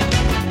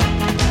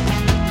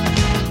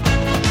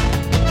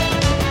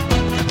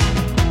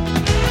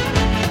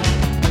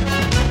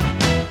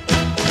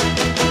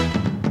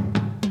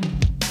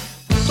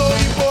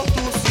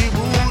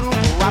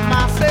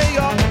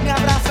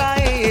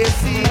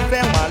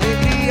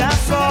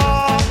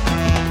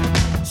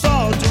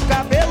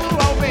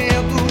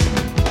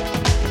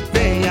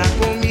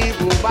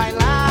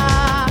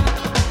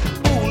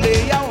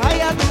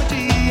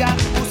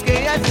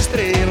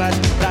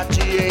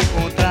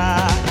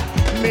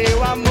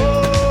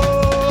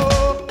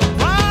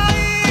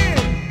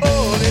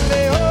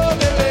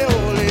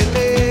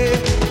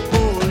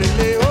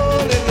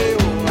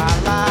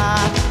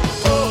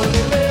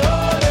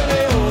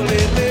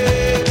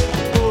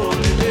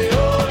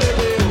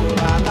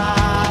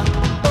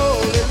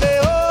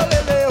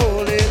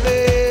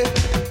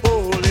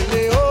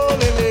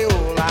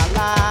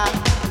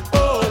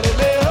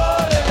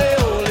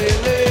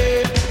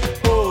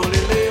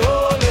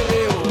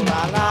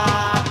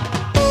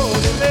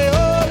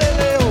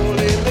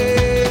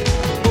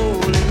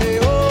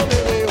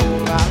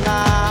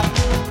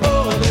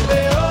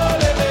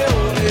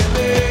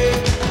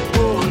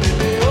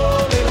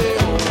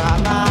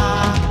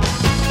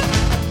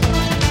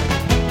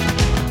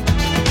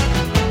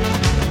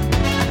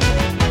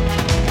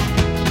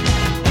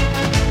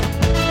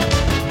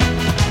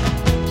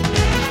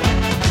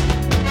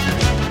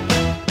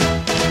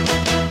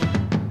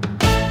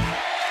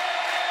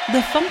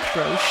 The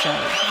FunkBro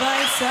Show.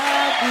 Vai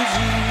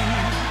sacudir,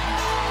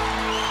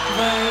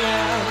 vai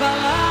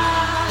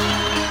abalar.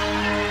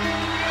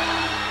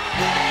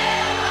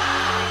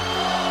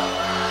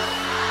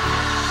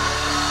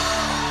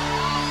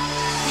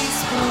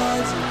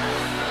 Explode.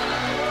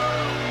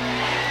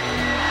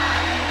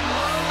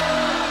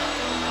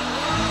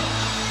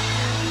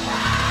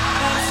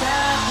 Vai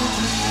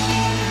sacudir,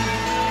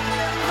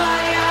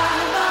 vai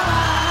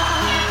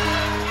abalar.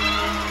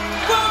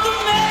 Quando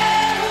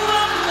meu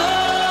amor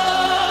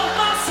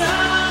passar,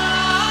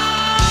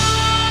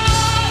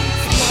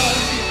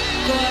 explode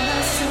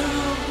coração,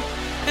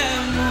 é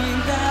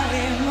muita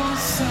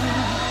emoção.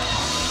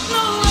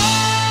 No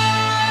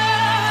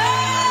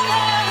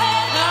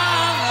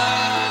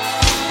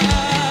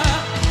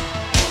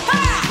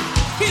ar,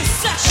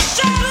 isso é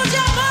cheiro de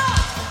amor.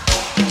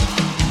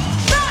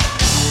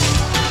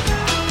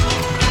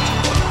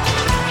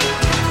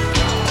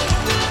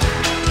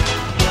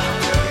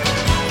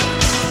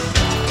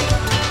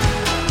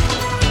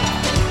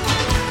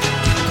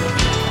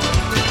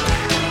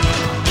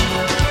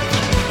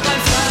 Vai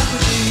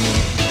sacudir,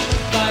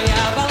 vai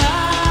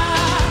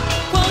abalar.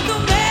 Quando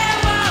meu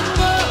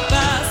amor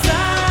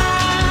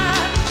passar,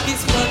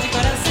 explode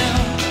coração,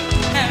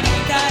 é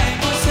muita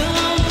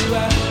emoção.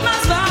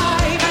 Mas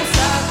vai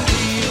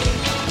sacudir,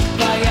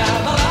 vai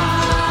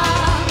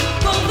abalar.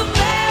 Quando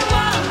meu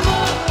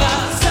amor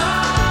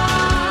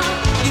passar,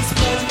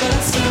 explode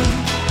coração,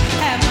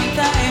 é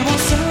muita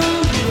emoção.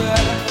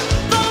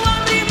 Vou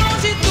abrir mão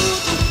de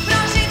tudo pra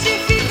gente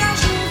ficar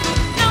junto.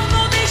 Não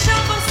vou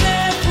deixar você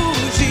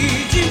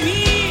fugir de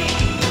mim.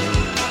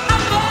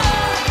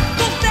 Amor,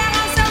 por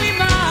terra, céu e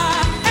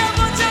mar, eu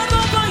vou te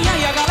acompanhar.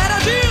 E a galera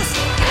diz: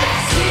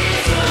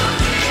 preciso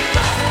de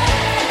você.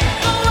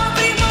 Vou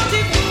abrir mão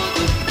de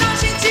tudo pra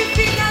gente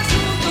ficar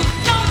junto.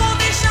 Não vou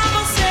deixar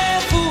você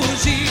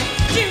fugir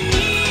de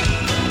mim.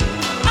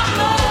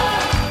 Amor,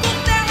 por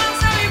terra,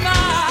 céu e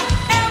mar,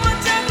 eu vou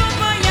te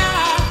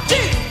acompanhar.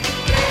 Diz: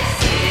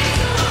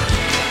 preciso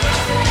de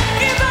você.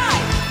 E vai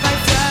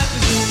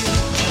sacudir,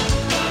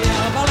 vai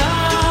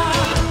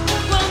abalar.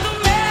 Quando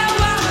meu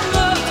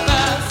amor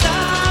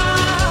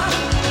passar,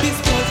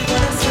 explode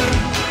coração,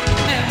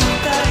 é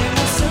muita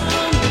emoção.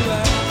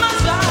 Mas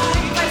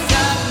vai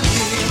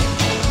sacudir,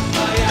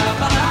 vai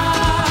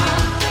abalar.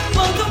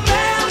 Quando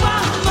meu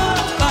amor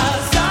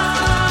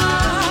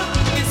passar,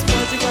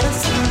 explode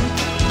coração,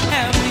 é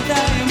muita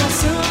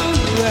emoção.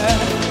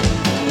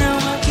 Não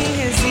há quem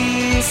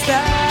resista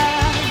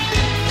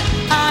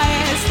a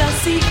esta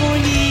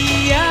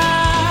sinfonia.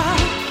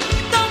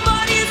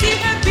 Tambores e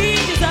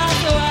repiques a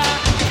soar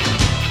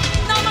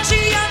na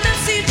magia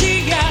desse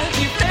dia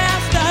de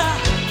festa.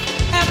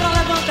 É pra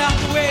levantar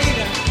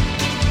poeira,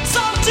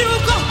 solte o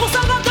corpo,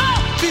 Salvador,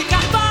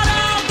 ficar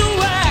parado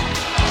é.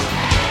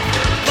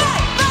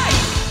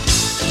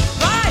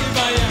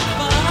 Vai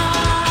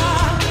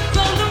abalar.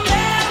 Quando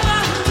meu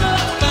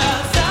amor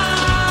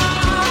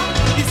passar,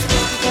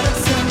 explode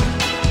coração,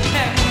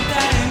 é muita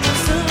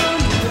emoção.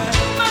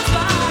 Mas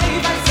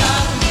vai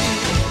sacudir,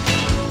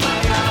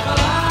 vai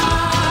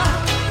abalar.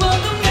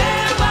 Quando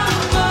meu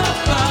amor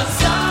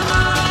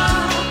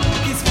passar,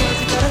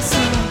 explode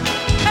coração,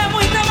 é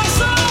muita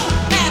emoção.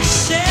 É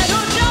cheiro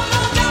de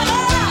amor,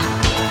 galera.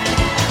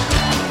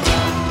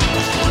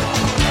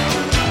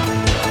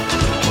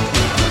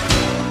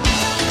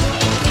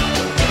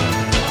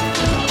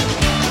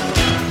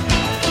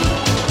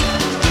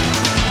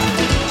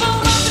 Vou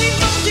abrir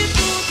mão de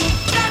tudo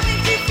pra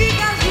gente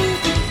ficar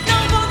junto.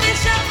 Não vou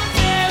deixar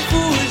você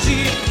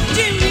fugir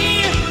de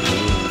mim.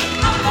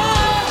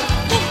 Amor,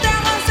 por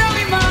terra, céu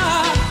e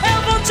mar, eu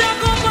vou te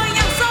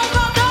acompanhar,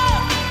 Salvador.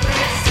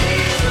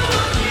 Preciso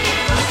de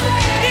você.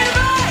 E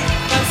vai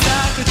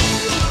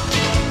sacudir,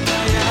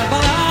 vai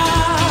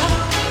abalar.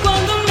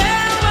 Quando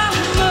meu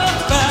amor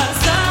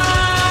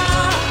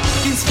passar,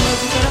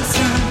 explode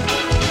coração,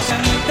 é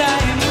muita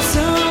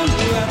emoção.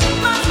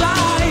 Mas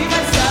vai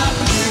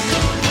sacudir,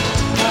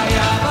 vai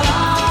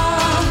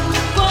abalar.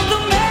 Quando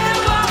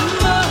meu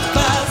amor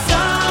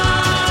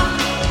passar,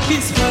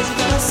 explode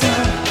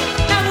coração,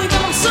 é muita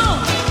emoção.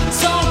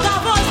 Solta a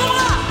voz, vamos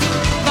lá.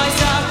 Vai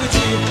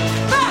sacudir,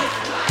 vai.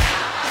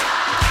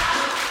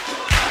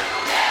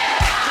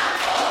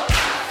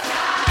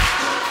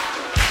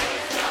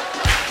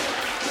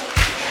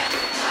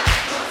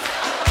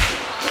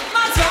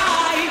 Mas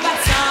vai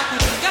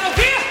sacudir, quero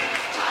ouvir.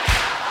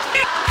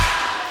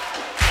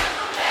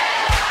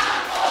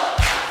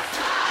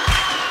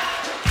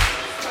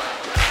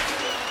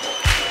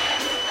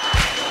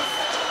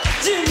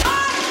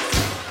 Demais,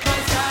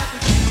 vai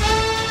sacudir.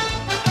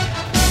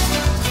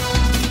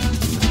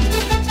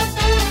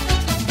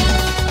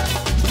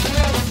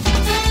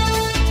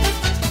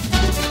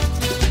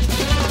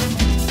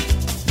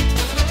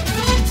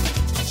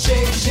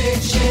 Shake,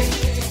 shake, shake.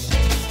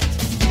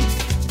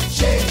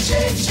 Shake,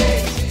 shake,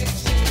 shake.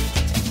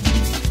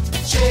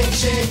 Shake,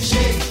 shake,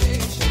 shake.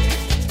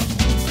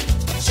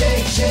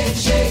 Shake, shake,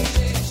 shake.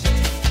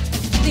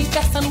 Tem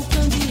festa no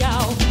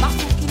Candial,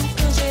 batuque no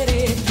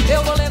Cangerê.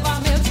 Eu vou levar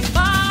meu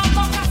timbal,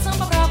 tocar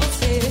samba pra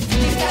você.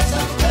 Tem festa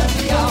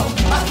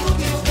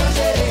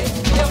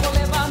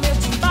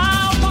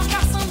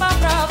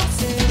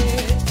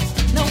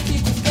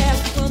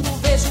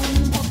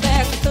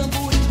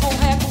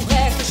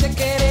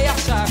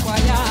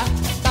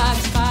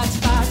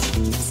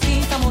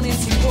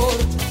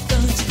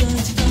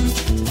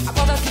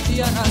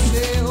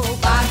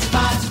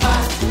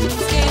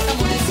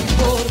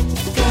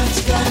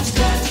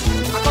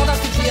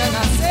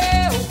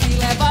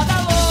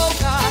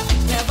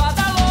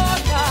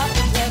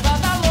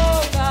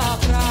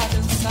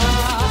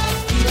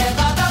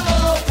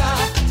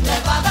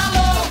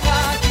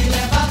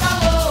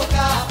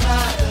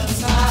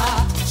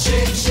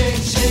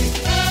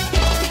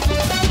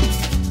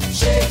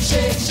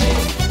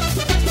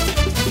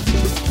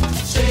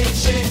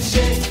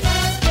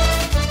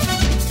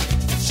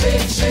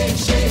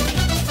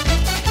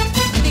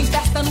Tem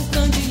festa no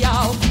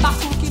Candial,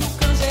 batuque no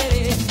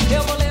Canjerê.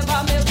 Eu vou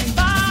levar meu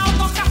timbal,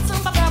 tocar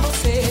samba pra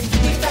você.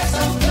 Tem festa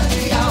no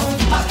Candial,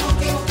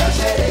 batuque no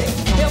Canjerê.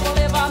 Eu vou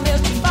levar meu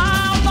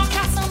timbal,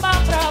 tocar samba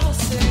pra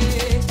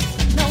você.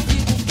 Não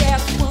fico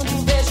quieto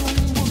quando vejo um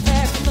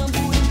boteco,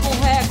 tamborim com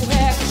reco,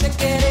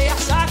 chequerei a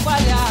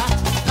chacoalhar.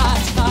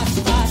 Bate,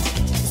 bate, bate,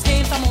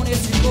 esquenta a mão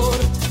nesse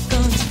couro.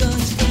 Cante,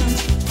 cante,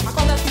 cante,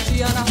 acorda que o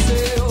dia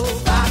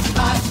nasceu. Bate,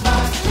 bate,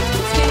 bate,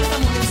 esquenta a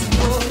mão nesse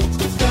couro.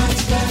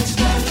 Cante, cante,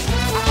 cante,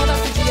 acorda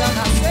que o dia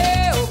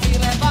nasceu. Que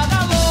levada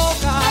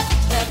louca,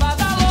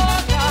 levada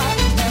louca,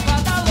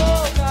 levada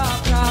louca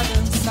pra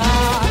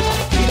dançar.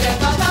 Que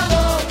levada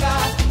louca,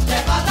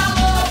 levada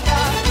louca,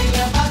 que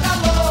levada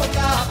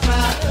louca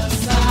pra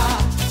dançar.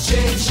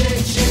 Shake,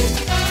 shake, shake.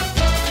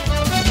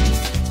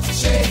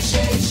 Shake,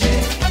 shake,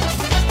 shake.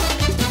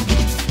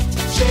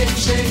 Shake,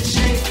 shake,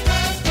 shake.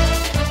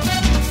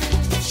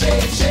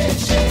 Shake, shake,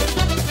 shake.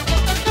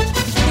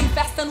 Tem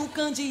festa no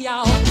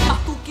Candial,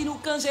 batuque no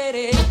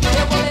Canjerê.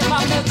 Eu vou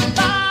levar meu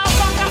timbal,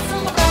 tocar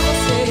samba pra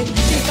você.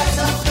 Tem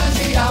festa no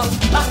Candial,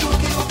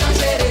 batuque no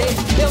Canjerê.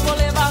 Eu vou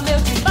levar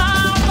meu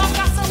timbal,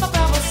 tocar samba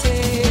pra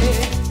você.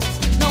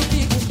 Não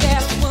fico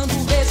quieto quando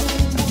vejo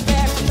um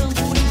boteco,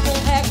 tamborim com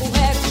reco,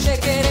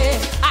 chequerê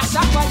a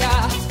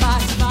chacoalhar.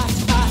 Bate,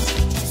 bate, bate,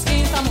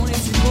 esquenta a mão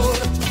nesse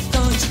couro.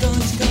 Cante,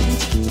 cante,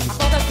 cante,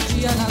 acorda que o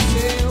dia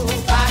nasceu.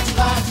 Bate,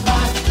 bate,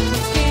 bate,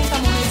 esquenta a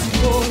mão nesse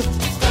couro.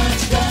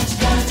 Cante, cante,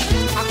 cante,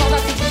 acorda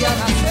que o dia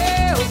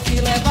nasceu. Que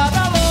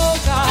levada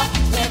louca,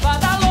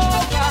 levada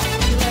louca,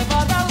 que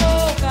levada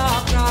louca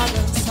pra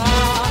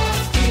dançar.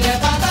 Que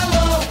levada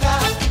louca,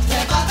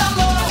 levada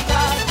louca,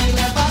 que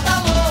levada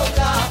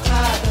louca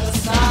pra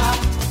dançar.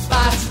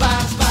 Bate,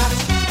 bate, bate.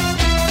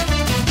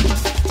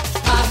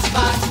 Bate,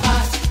 bate,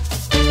 bate.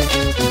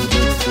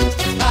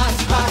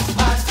 Bate, bate,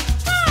 bate.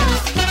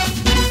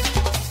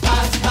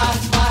 Bate,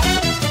 bate, bate.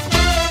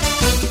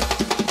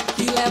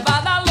 Que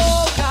levada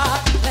louca,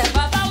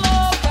 levada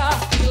louca,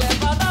 que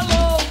levada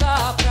louca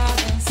pra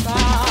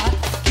dançar.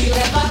 Que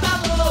levada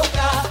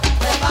louca,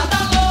 levada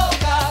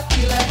louca,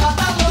 que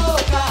levada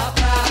louca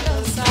pra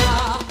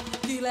dançar.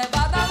 Que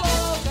levada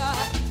louca,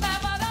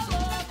 levada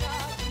louca.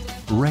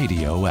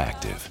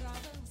 Radioactive.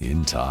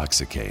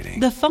 Intoxicating.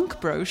 The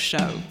FunkBro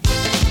Show.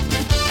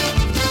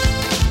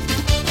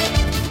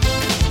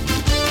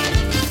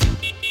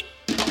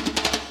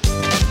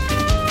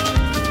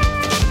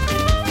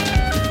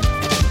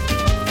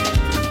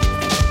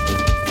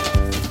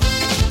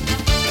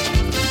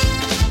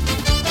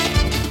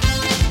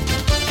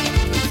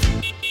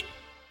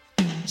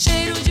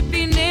 Cheiro de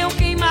pneu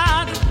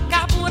queimado,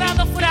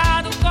 carburador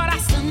furado,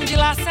 coração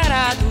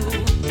dilacerado.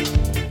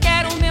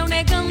 Quero meu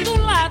negão do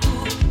lado,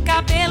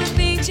 cabelo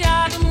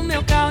penteado no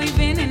meu carro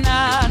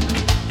envenenado.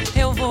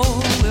 Eu vou,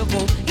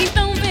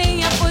 então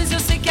venha, pois eu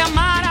sei que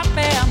amar a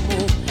pé,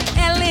 amor,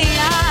 é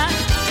lenha.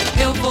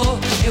 Eu vou,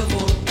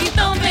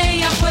 então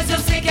venha, pois eu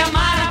sei que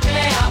amar a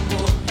pé,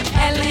 amor,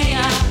 é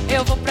lenha.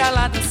 Eu vou pra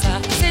lá dançar,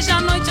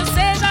 seja noite ou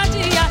seja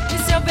dia, e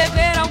se eu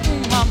beber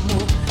algum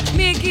amor,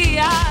 me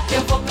guia.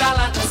 Eu vou pra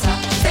lá dançar,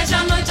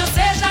 seja noite ou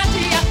seja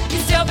dia,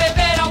 e se eu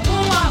beber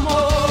algum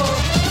amor,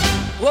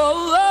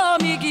 oh,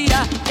 oh, me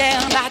guia. Quer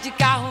andar de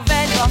carro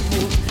velho,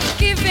 amor,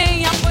 que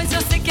venha, pois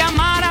eu sei que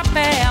amar a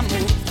pé,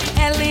 amor,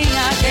 é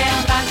lenha. Quer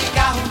andar de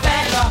carro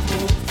velho,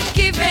 amor,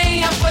 que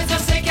venha, pois eu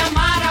sei que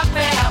amar a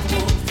pé,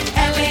 amor,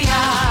 é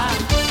lenha.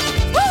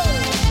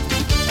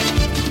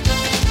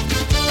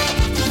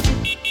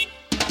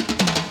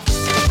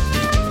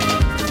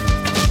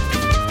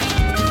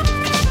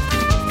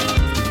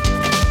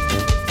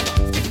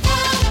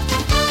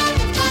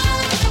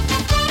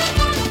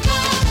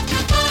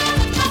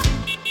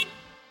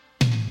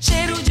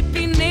 Cheiro de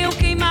pneu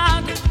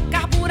queimado,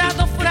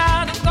 carburador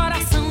furado,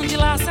 coração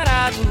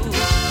dilacerado.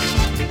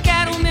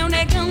 Quero meu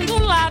negão do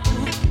lado,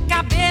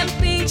 cabelo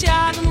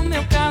penteado no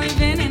meu carro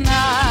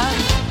envenenado.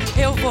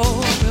 Eu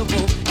vou,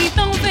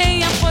 então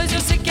venha, pois eu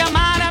sei que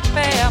amar a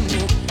pé,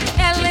 amor,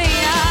 é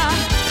lenha.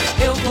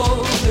 Eu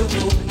vou,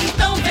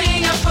 então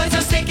venha, pois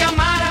eu sei que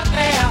amar a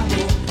pé,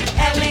 amor,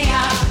 é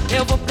lenha.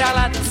 Eu vou pra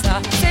lá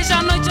dançar,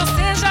 seja noite ou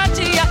seja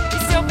dia, e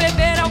se eu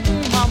beber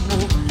algum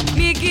amor,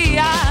 me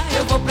guia.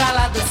 Eu vou pra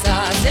lá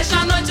dançar,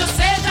 seja noite ou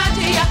seja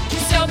dia, e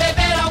se eu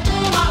beber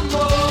algum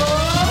amor,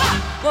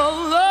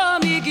 oh,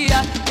 oh, me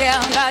guia. Quer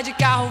andar de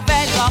carro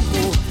velho,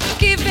 amor,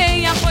 que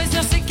venha, pois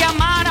eu sei que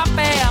amar a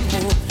pé,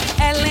 amor,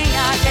 é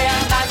lenha. Quer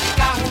andar de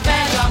carro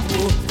velho,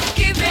 amor,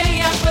 que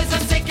venha, pois eu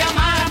sei que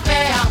amar a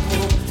pé,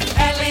 amor,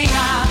 é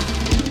lenha.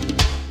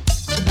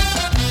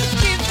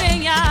 Que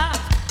venha,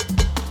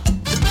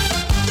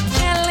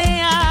 é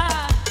lenha.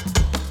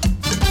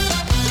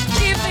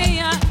 Que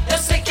venha, eu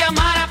sei que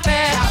amar a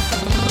pé,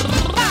 amor.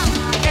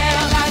 Quer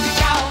andar de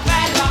carro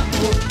velho,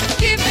 amor,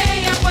 que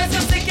venha, pois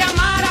eu sei que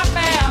amar a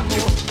pé,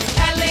 amor,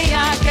 é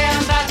lenha. Quer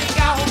andar de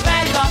carro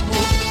velho,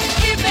 amor,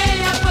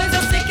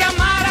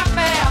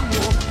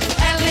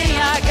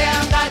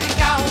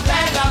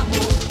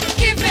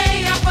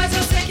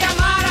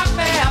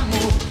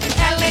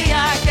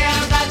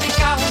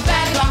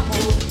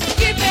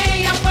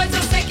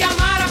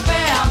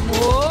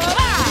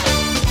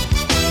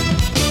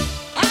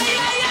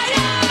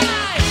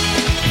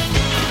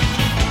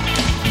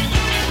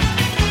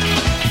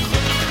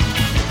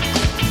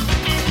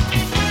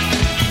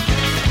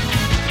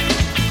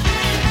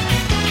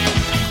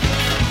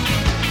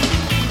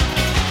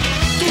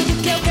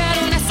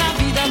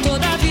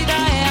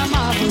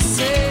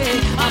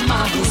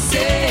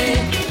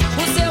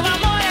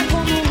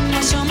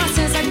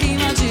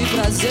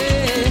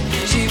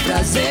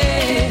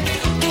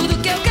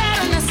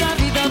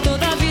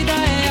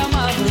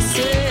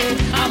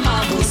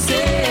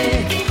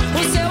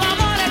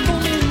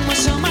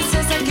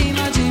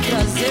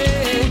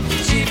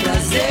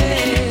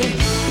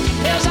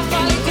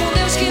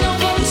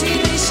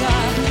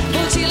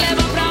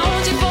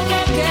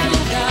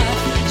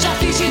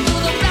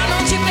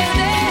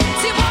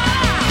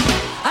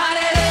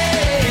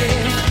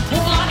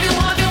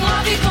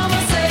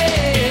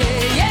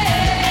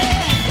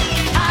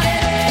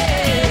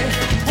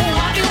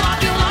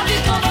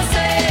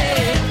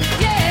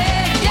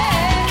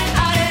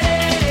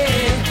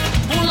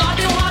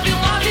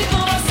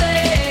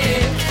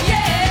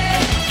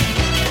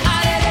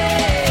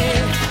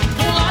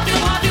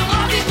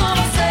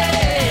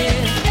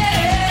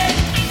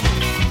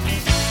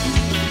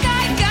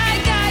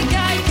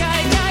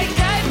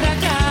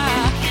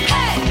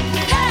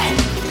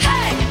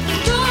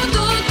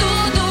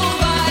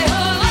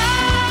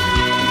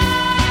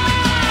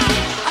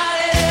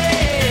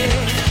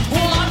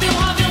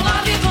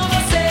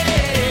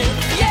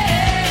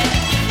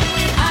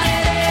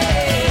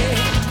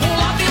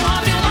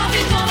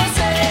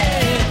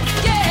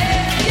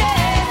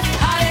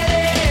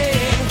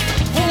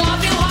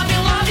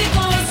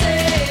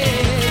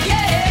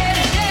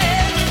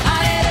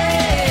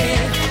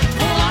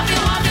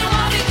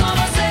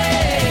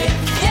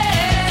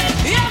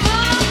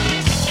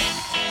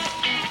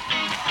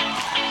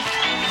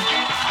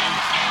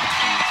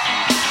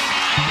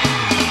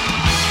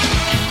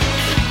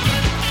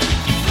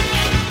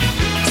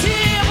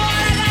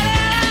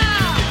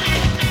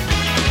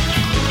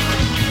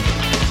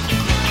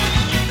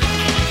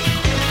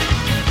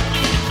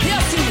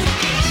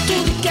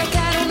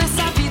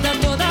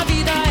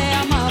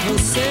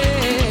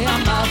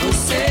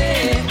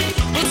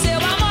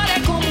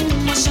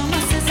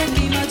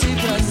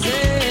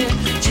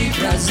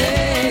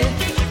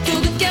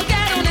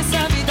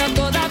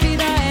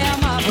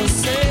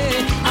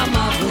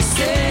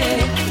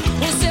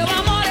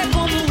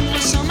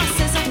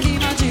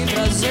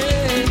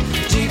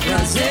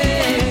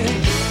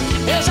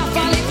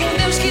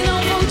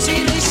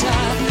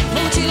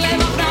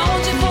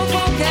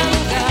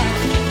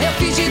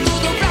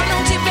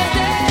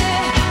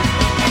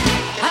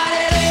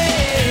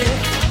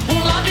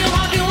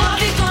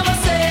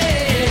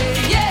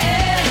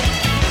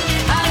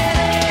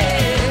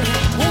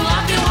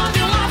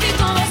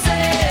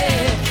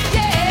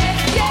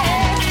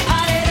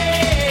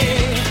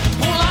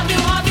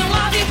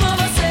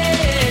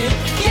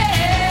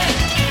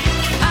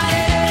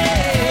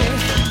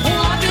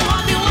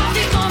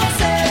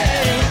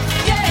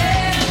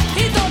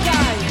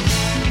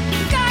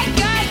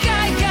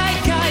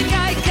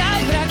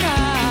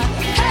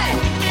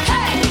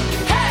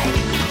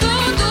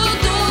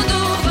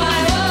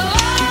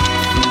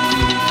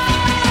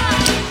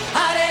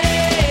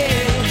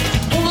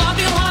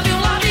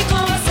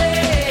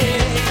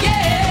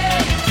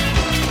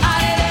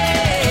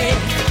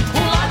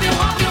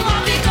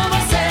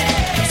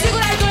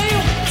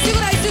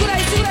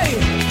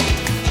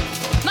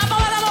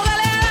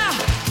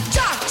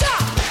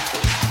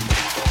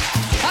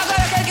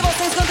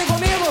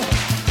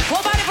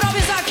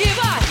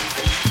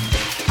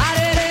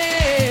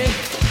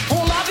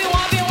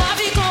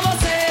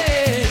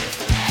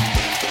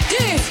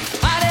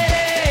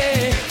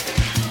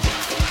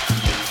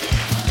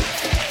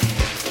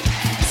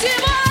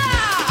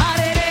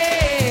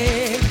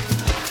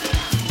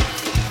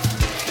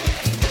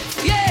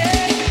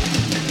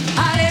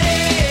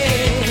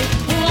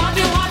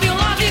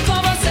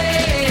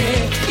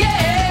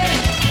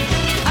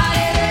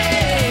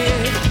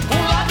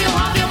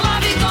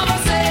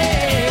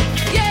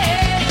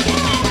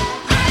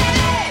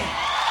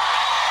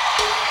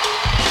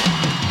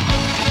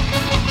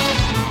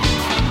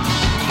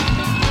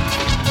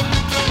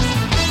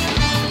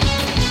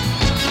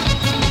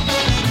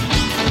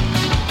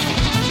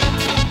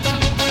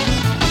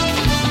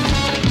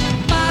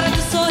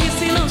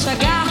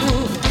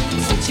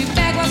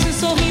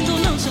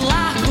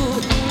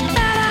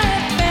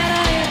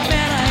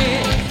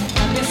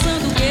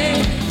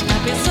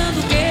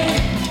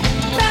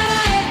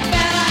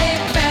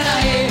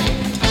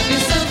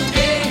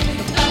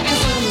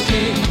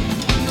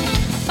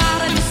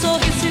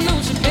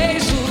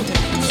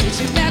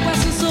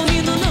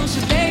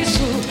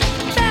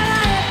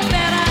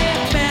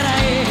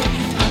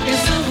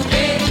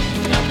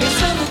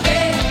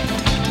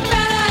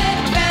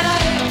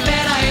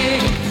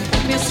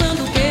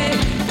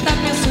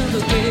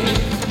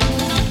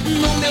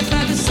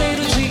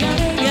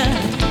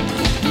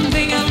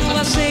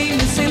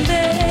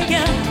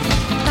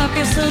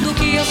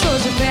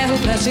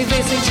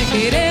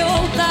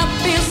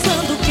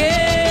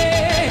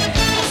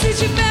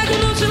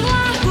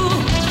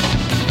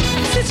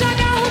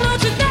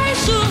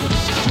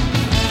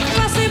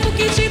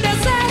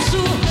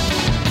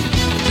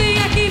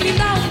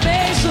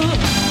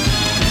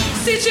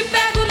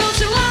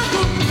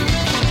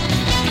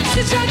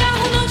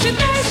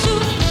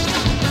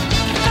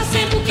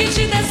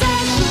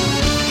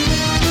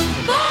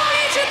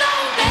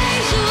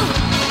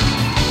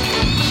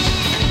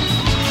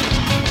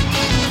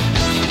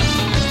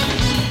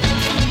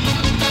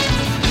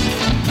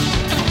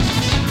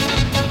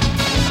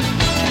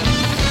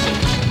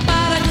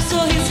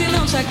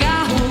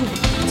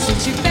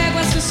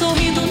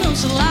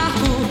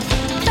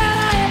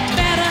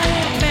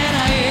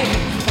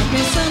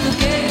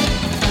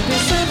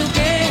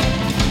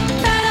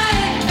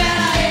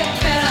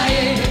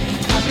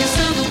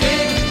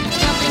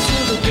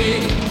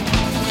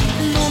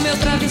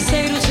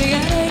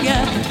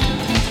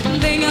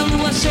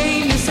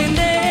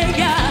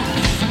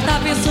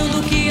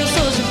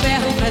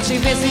 te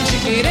ver sem te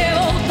querer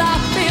ou tá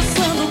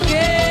pensando o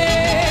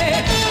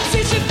quê? Se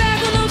te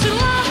pego não te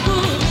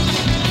largo,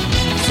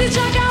 se te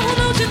agarro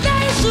não te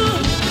deixo,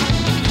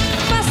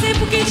 faz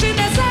tempo que te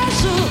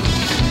desejo,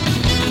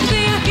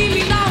 vem aqui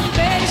me dar um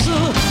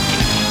beijo.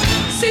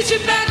 Se te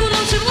pego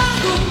não te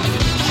largo,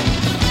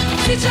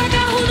 se te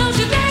agarro não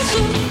te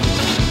deixo,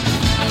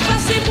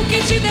 faz tempo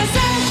que te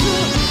desejo,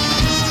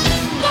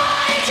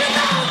 vai te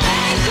dar um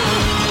beijo.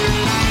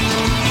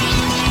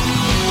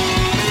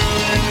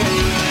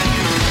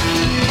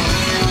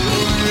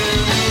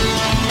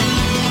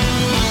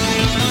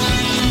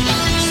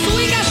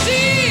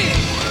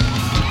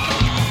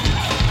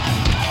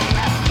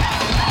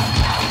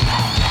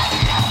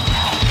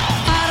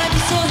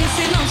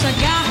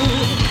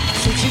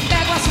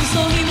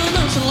 Sorrindo,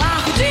 não te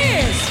largo,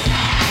 diz.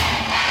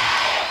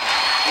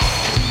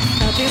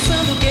 Tá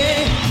pensando o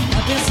quê?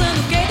 Tá pensando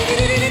o quê?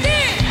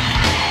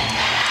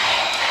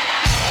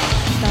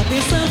 Tá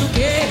pensando o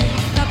quê?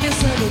 Tá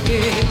pensando o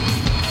quê?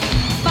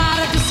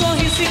 Para de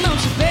sorrir se não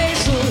te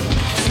beijo.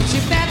 Se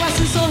te pego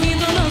assim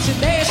sorrindo, não te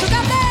deixo.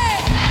 Cadê?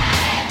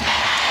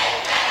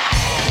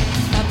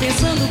 Tá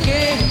pensando o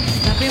quê?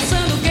 Tá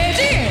pensando o quê?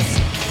 Diz.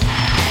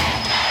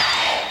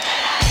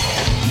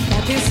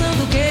 Tá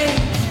pensando o quê?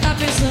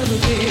 Pensando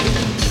que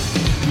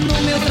no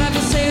meu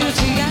travesseiro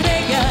de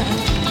areia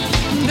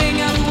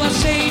vem a lua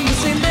cheia e me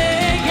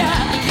incendeia.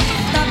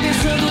 Tá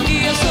pensando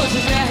que eu sou de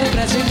ferro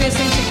pra te ver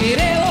sem te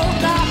querer ou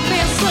tá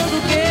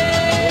pensando que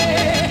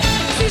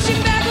se te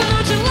pego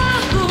não te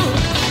largo,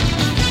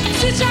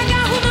 se te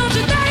agarro não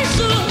te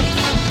deixo,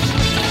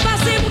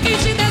 faz tempo que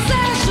te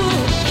desejo,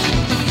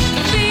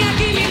 vem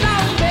aqui me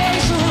dar um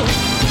beijo.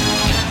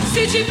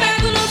 Se te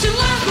pego não te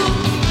largo,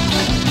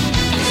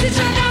 se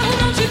te agarro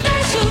não te deixo,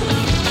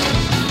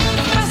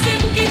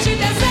 que te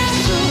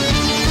desejo,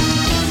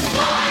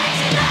 vai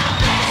te dar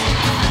um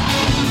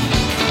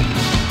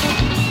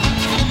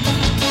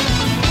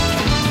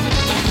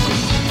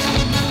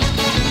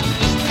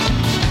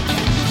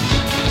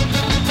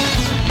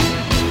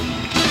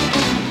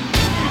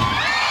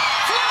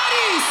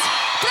Flores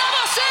pra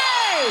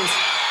vocês!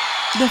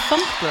 The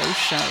FunkBro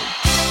Show.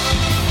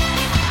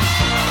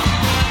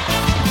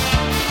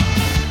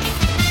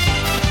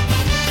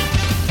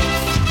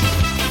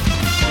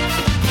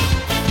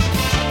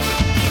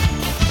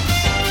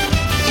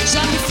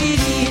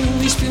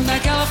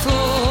 Daquela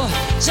flor,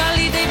 já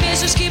lhe dei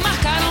beijos que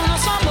marcaram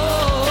nosso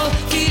amor.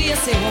 Queria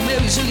ser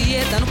Romeu e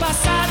Julieta no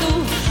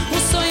passado,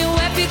 um sonho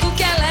épico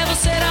que eleva o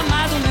ser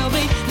amado. Meu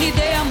bem, me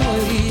dê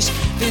amores,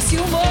 vence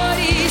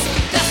humores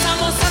dessa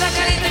moçada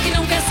careta que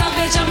não quer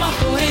saber de amor.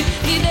 Porém,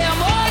 me dê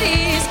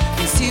amores,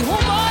 vence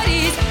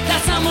rumores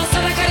dessa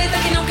moçada careta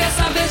que não quer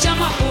saber de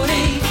amor.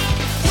 Porém,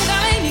 nunca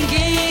amei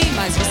ninguém,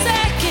 mas você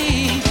é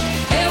quem?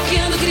 Eu que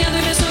ando criando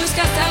em meus sonhos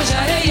castelos de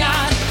areia.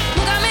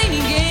 Nunca amei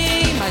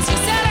ninguém, mas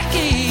você era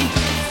quem?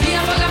 Me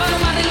afogava no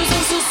mar da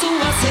ilusão,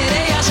 sua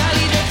sereia. Já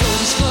lhe dei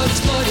flores, flores,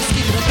 flores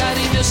que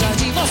brotaram em meu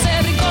jardim. Você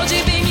brincou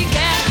de bem me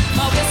quer,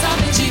 mal quer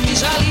saber de mim.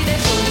 Já lhe dei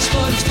flores,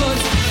 flores,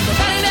 flores que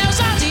brotaram em meu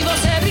jardim.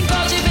 Você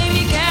brincou de bem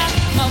me quer,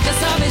 mal quer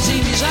saber de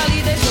mim. Já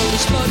lhe dei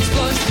flores, flores,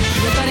 flores que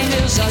brotaram em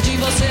meu jardim.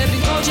 Você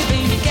brincou de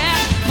bem me quer,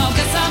 mal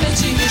quer saber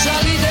de mim. Já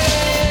lhe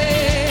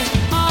dei,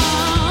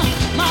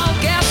 mal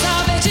quer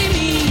saber de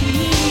mim.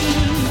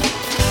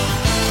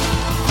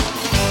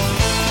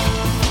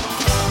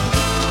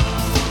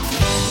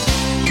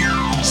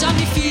 Já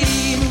me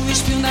feri no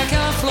espinho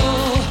daquela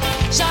flor,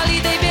 já lhe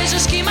dei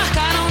beijos que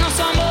marcaram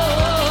nosso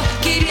amor.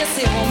 Queria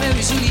ser Romeu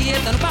e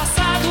Julieta no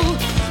passado,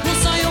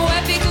 um sonho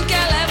épico que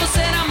eleva o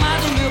ser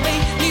amado. Meu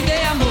bem, me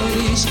dê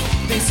amores,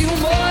 vence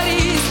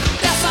rumores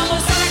dessa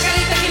moçada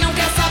careta que não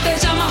quer saber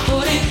de amar.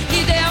 Porém,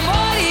 me dê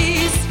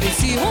amores,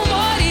 vence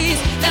rumores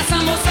dessa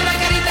moçada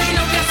careta que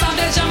não quer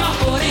saber de amar.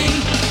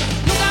 Porém,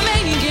 nunca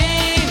amei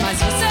ninguém, mas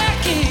você é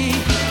quem?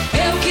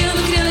 Eu que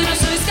ando criando em meus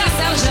sonhos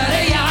castelos de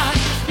areia.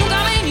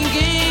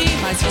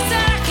 Mas você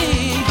é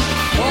quem?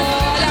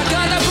 Olha,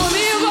 canta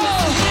comigo.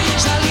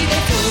 Já lhe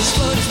dei flores,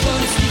 flores,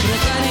 flores que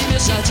brotaram em meu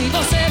jardim.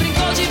 Você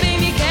brincou de bem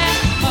me quer,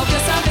 mal quer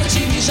saber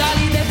de mim. Já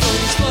lhe dei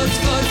flores, flores,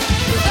 flores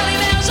brotaram em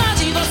meu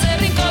jardim. Você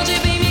brincou de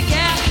bem me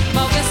quer,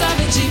 mal quer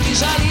saber de mim.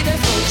 Já lhe dei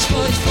flores,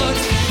 flores,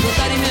 flores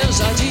brotaram em meu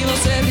jardim.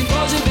 Você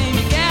brincou de bem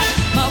me quer,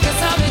 mal quer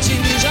saber de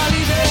mim. Já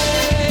lhe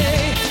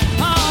dei,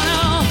 oh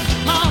não,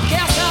 mal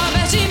quer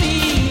saber de mim.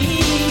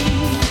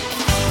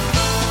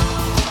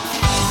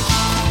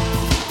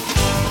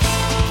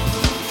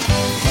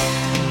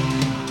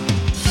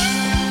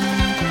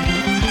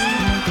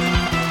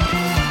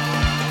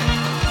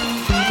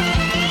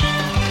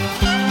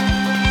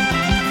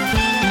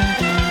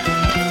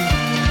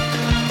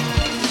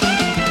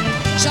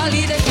 Já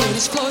lhe dei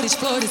flores, flores,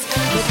 flores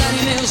brotaram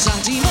em meu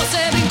jardim.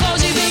 Você brincou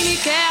de bem me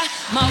quer,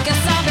 mal quer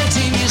saber de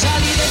mim. Já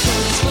lhe dei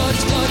flores,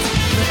 flores, flores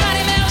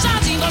brotaram em meu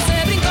jardim. Você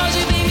brincou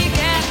de bem me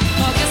quer,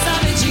 mal quer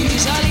saber de mim.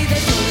 Já lhe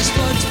dei flores,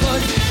 flores,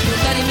 flores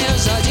brotaram em meu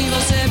jardim.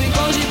 Você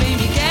brincou de bem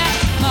me quer,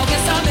 mal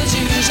quer saber de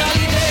mim. Já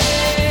lhe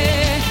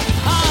dei,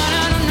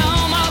 não,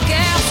 não, mal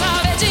quer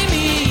saber de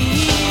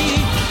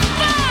mim.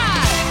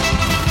 Vai!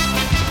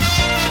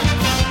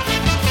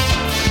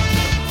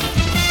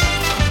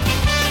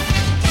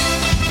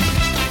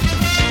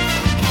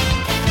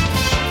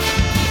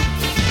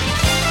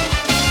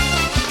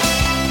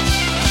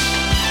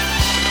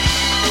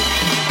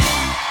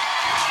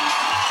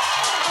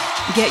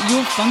 Get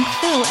your funk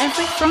fill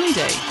every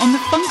Friday on the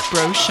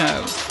FunkBro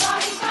Show.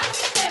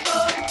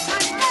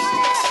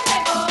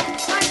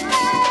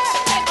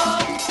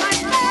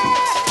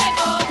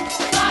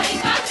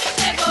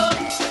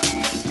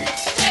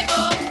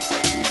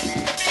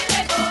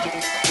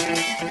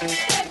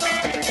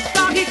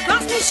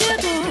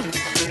 Chegou,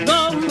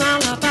 dou uma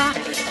lava,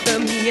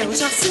 caminhão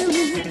já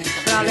saiu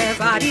pra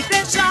levar e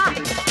deixar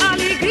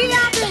alegria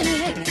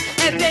dele,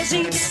 é ver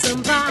gente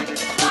sambar.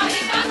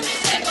 Corre, Cosme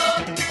chegou,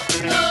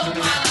 dou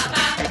uma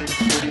lava,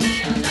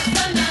 caminhão já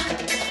saiu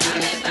pra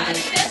levar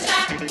e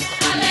deixar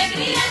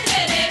alegria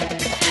dele,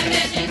 é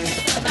ver gente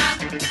sambar.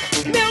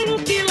 Meu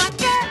look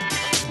laque,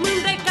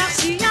 mandei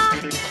cachear,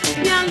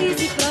 me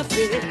alise pra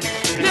ver,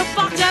 meu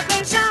forte é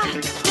beijar,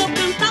 vou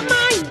cantar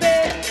mais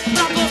bem,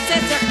 pra você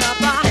se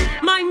acabar.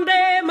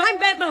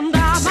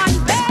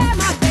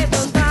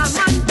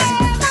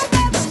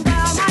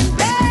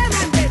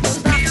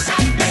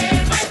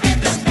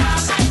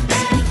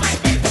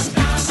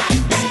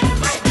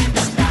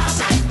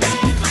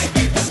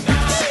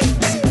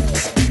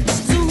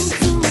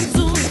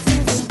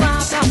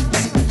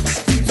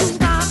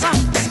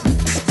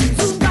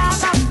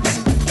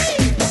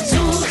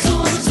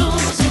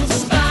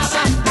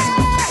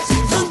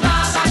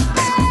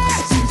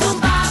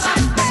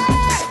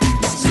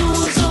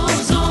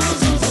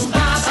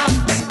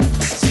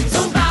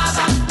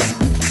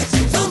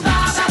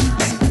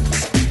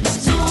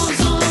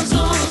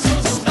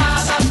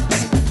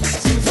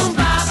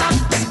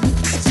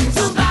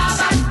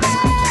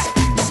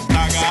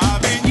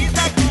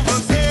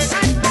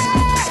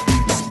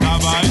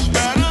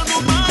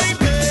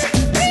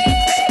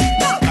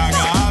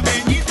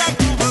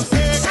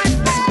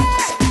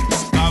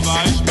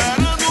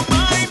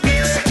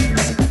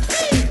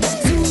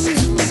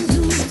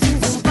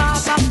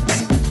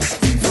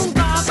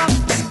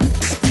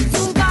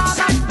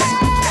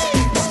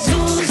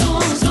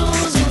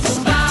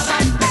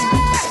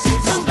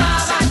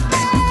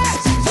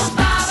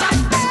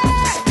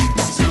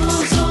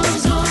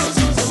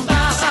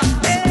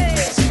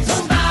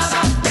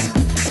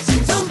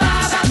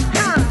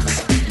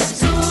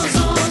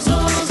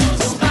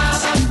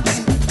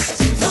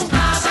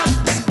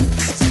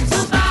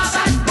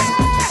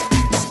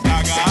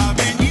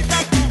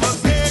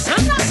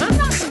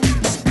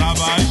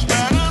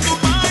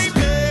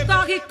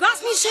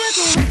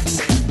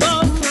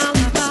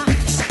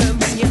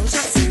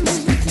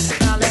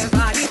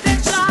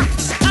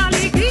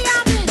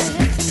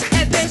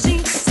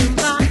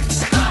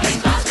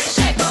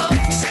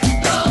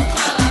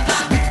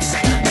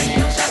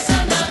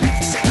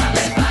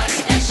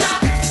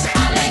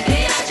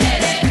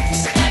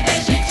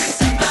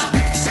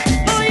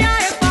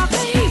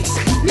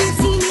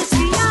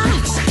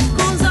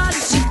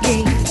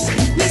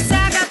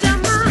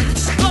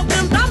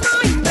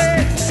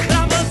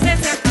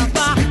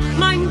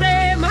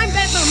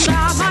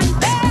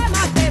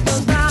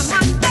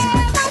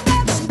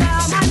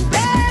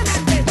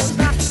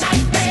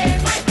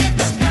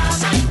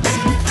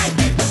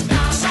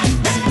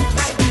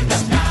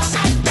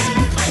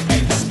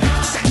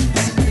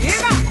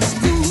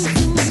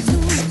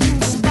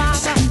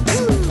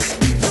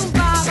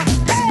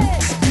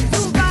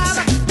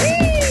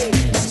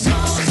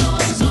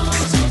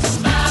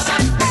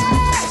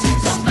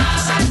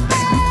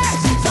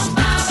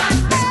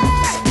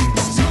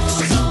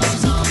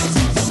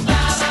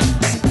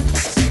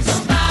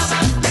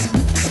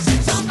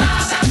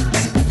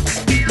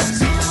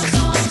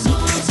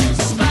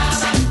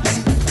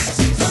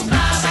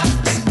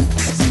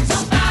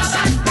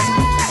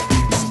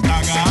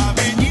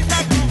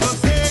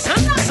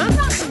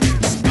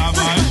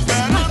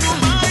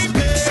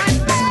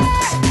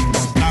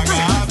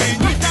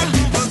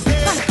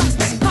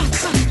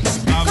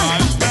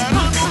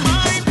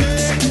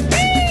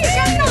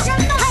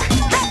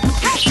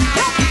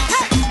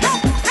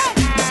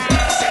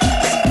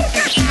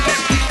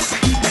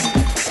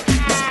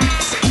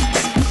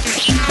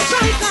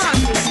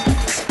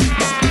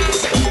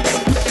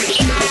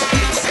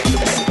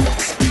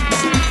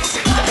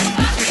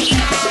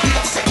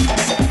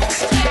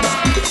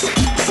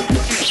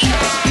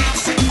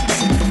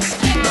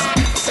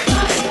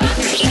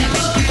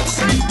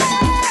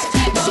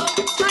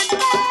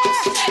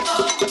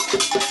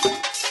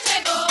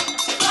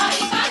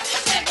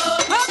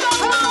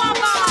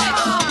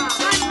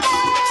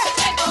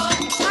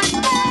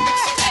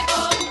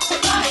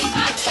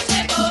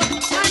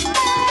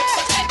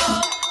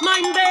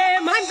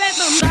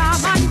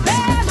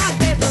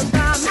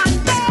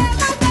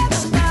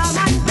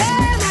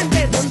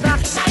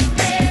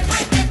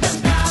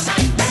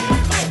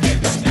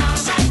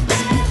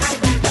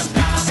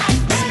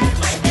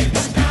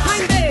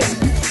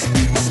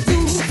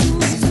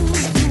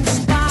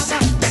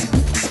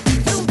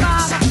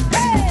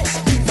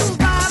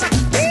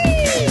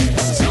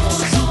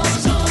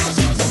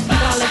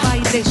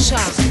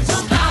 deixar.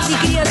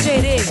 Alegria de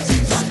herê,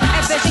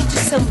 é pra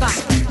gente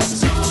sambar.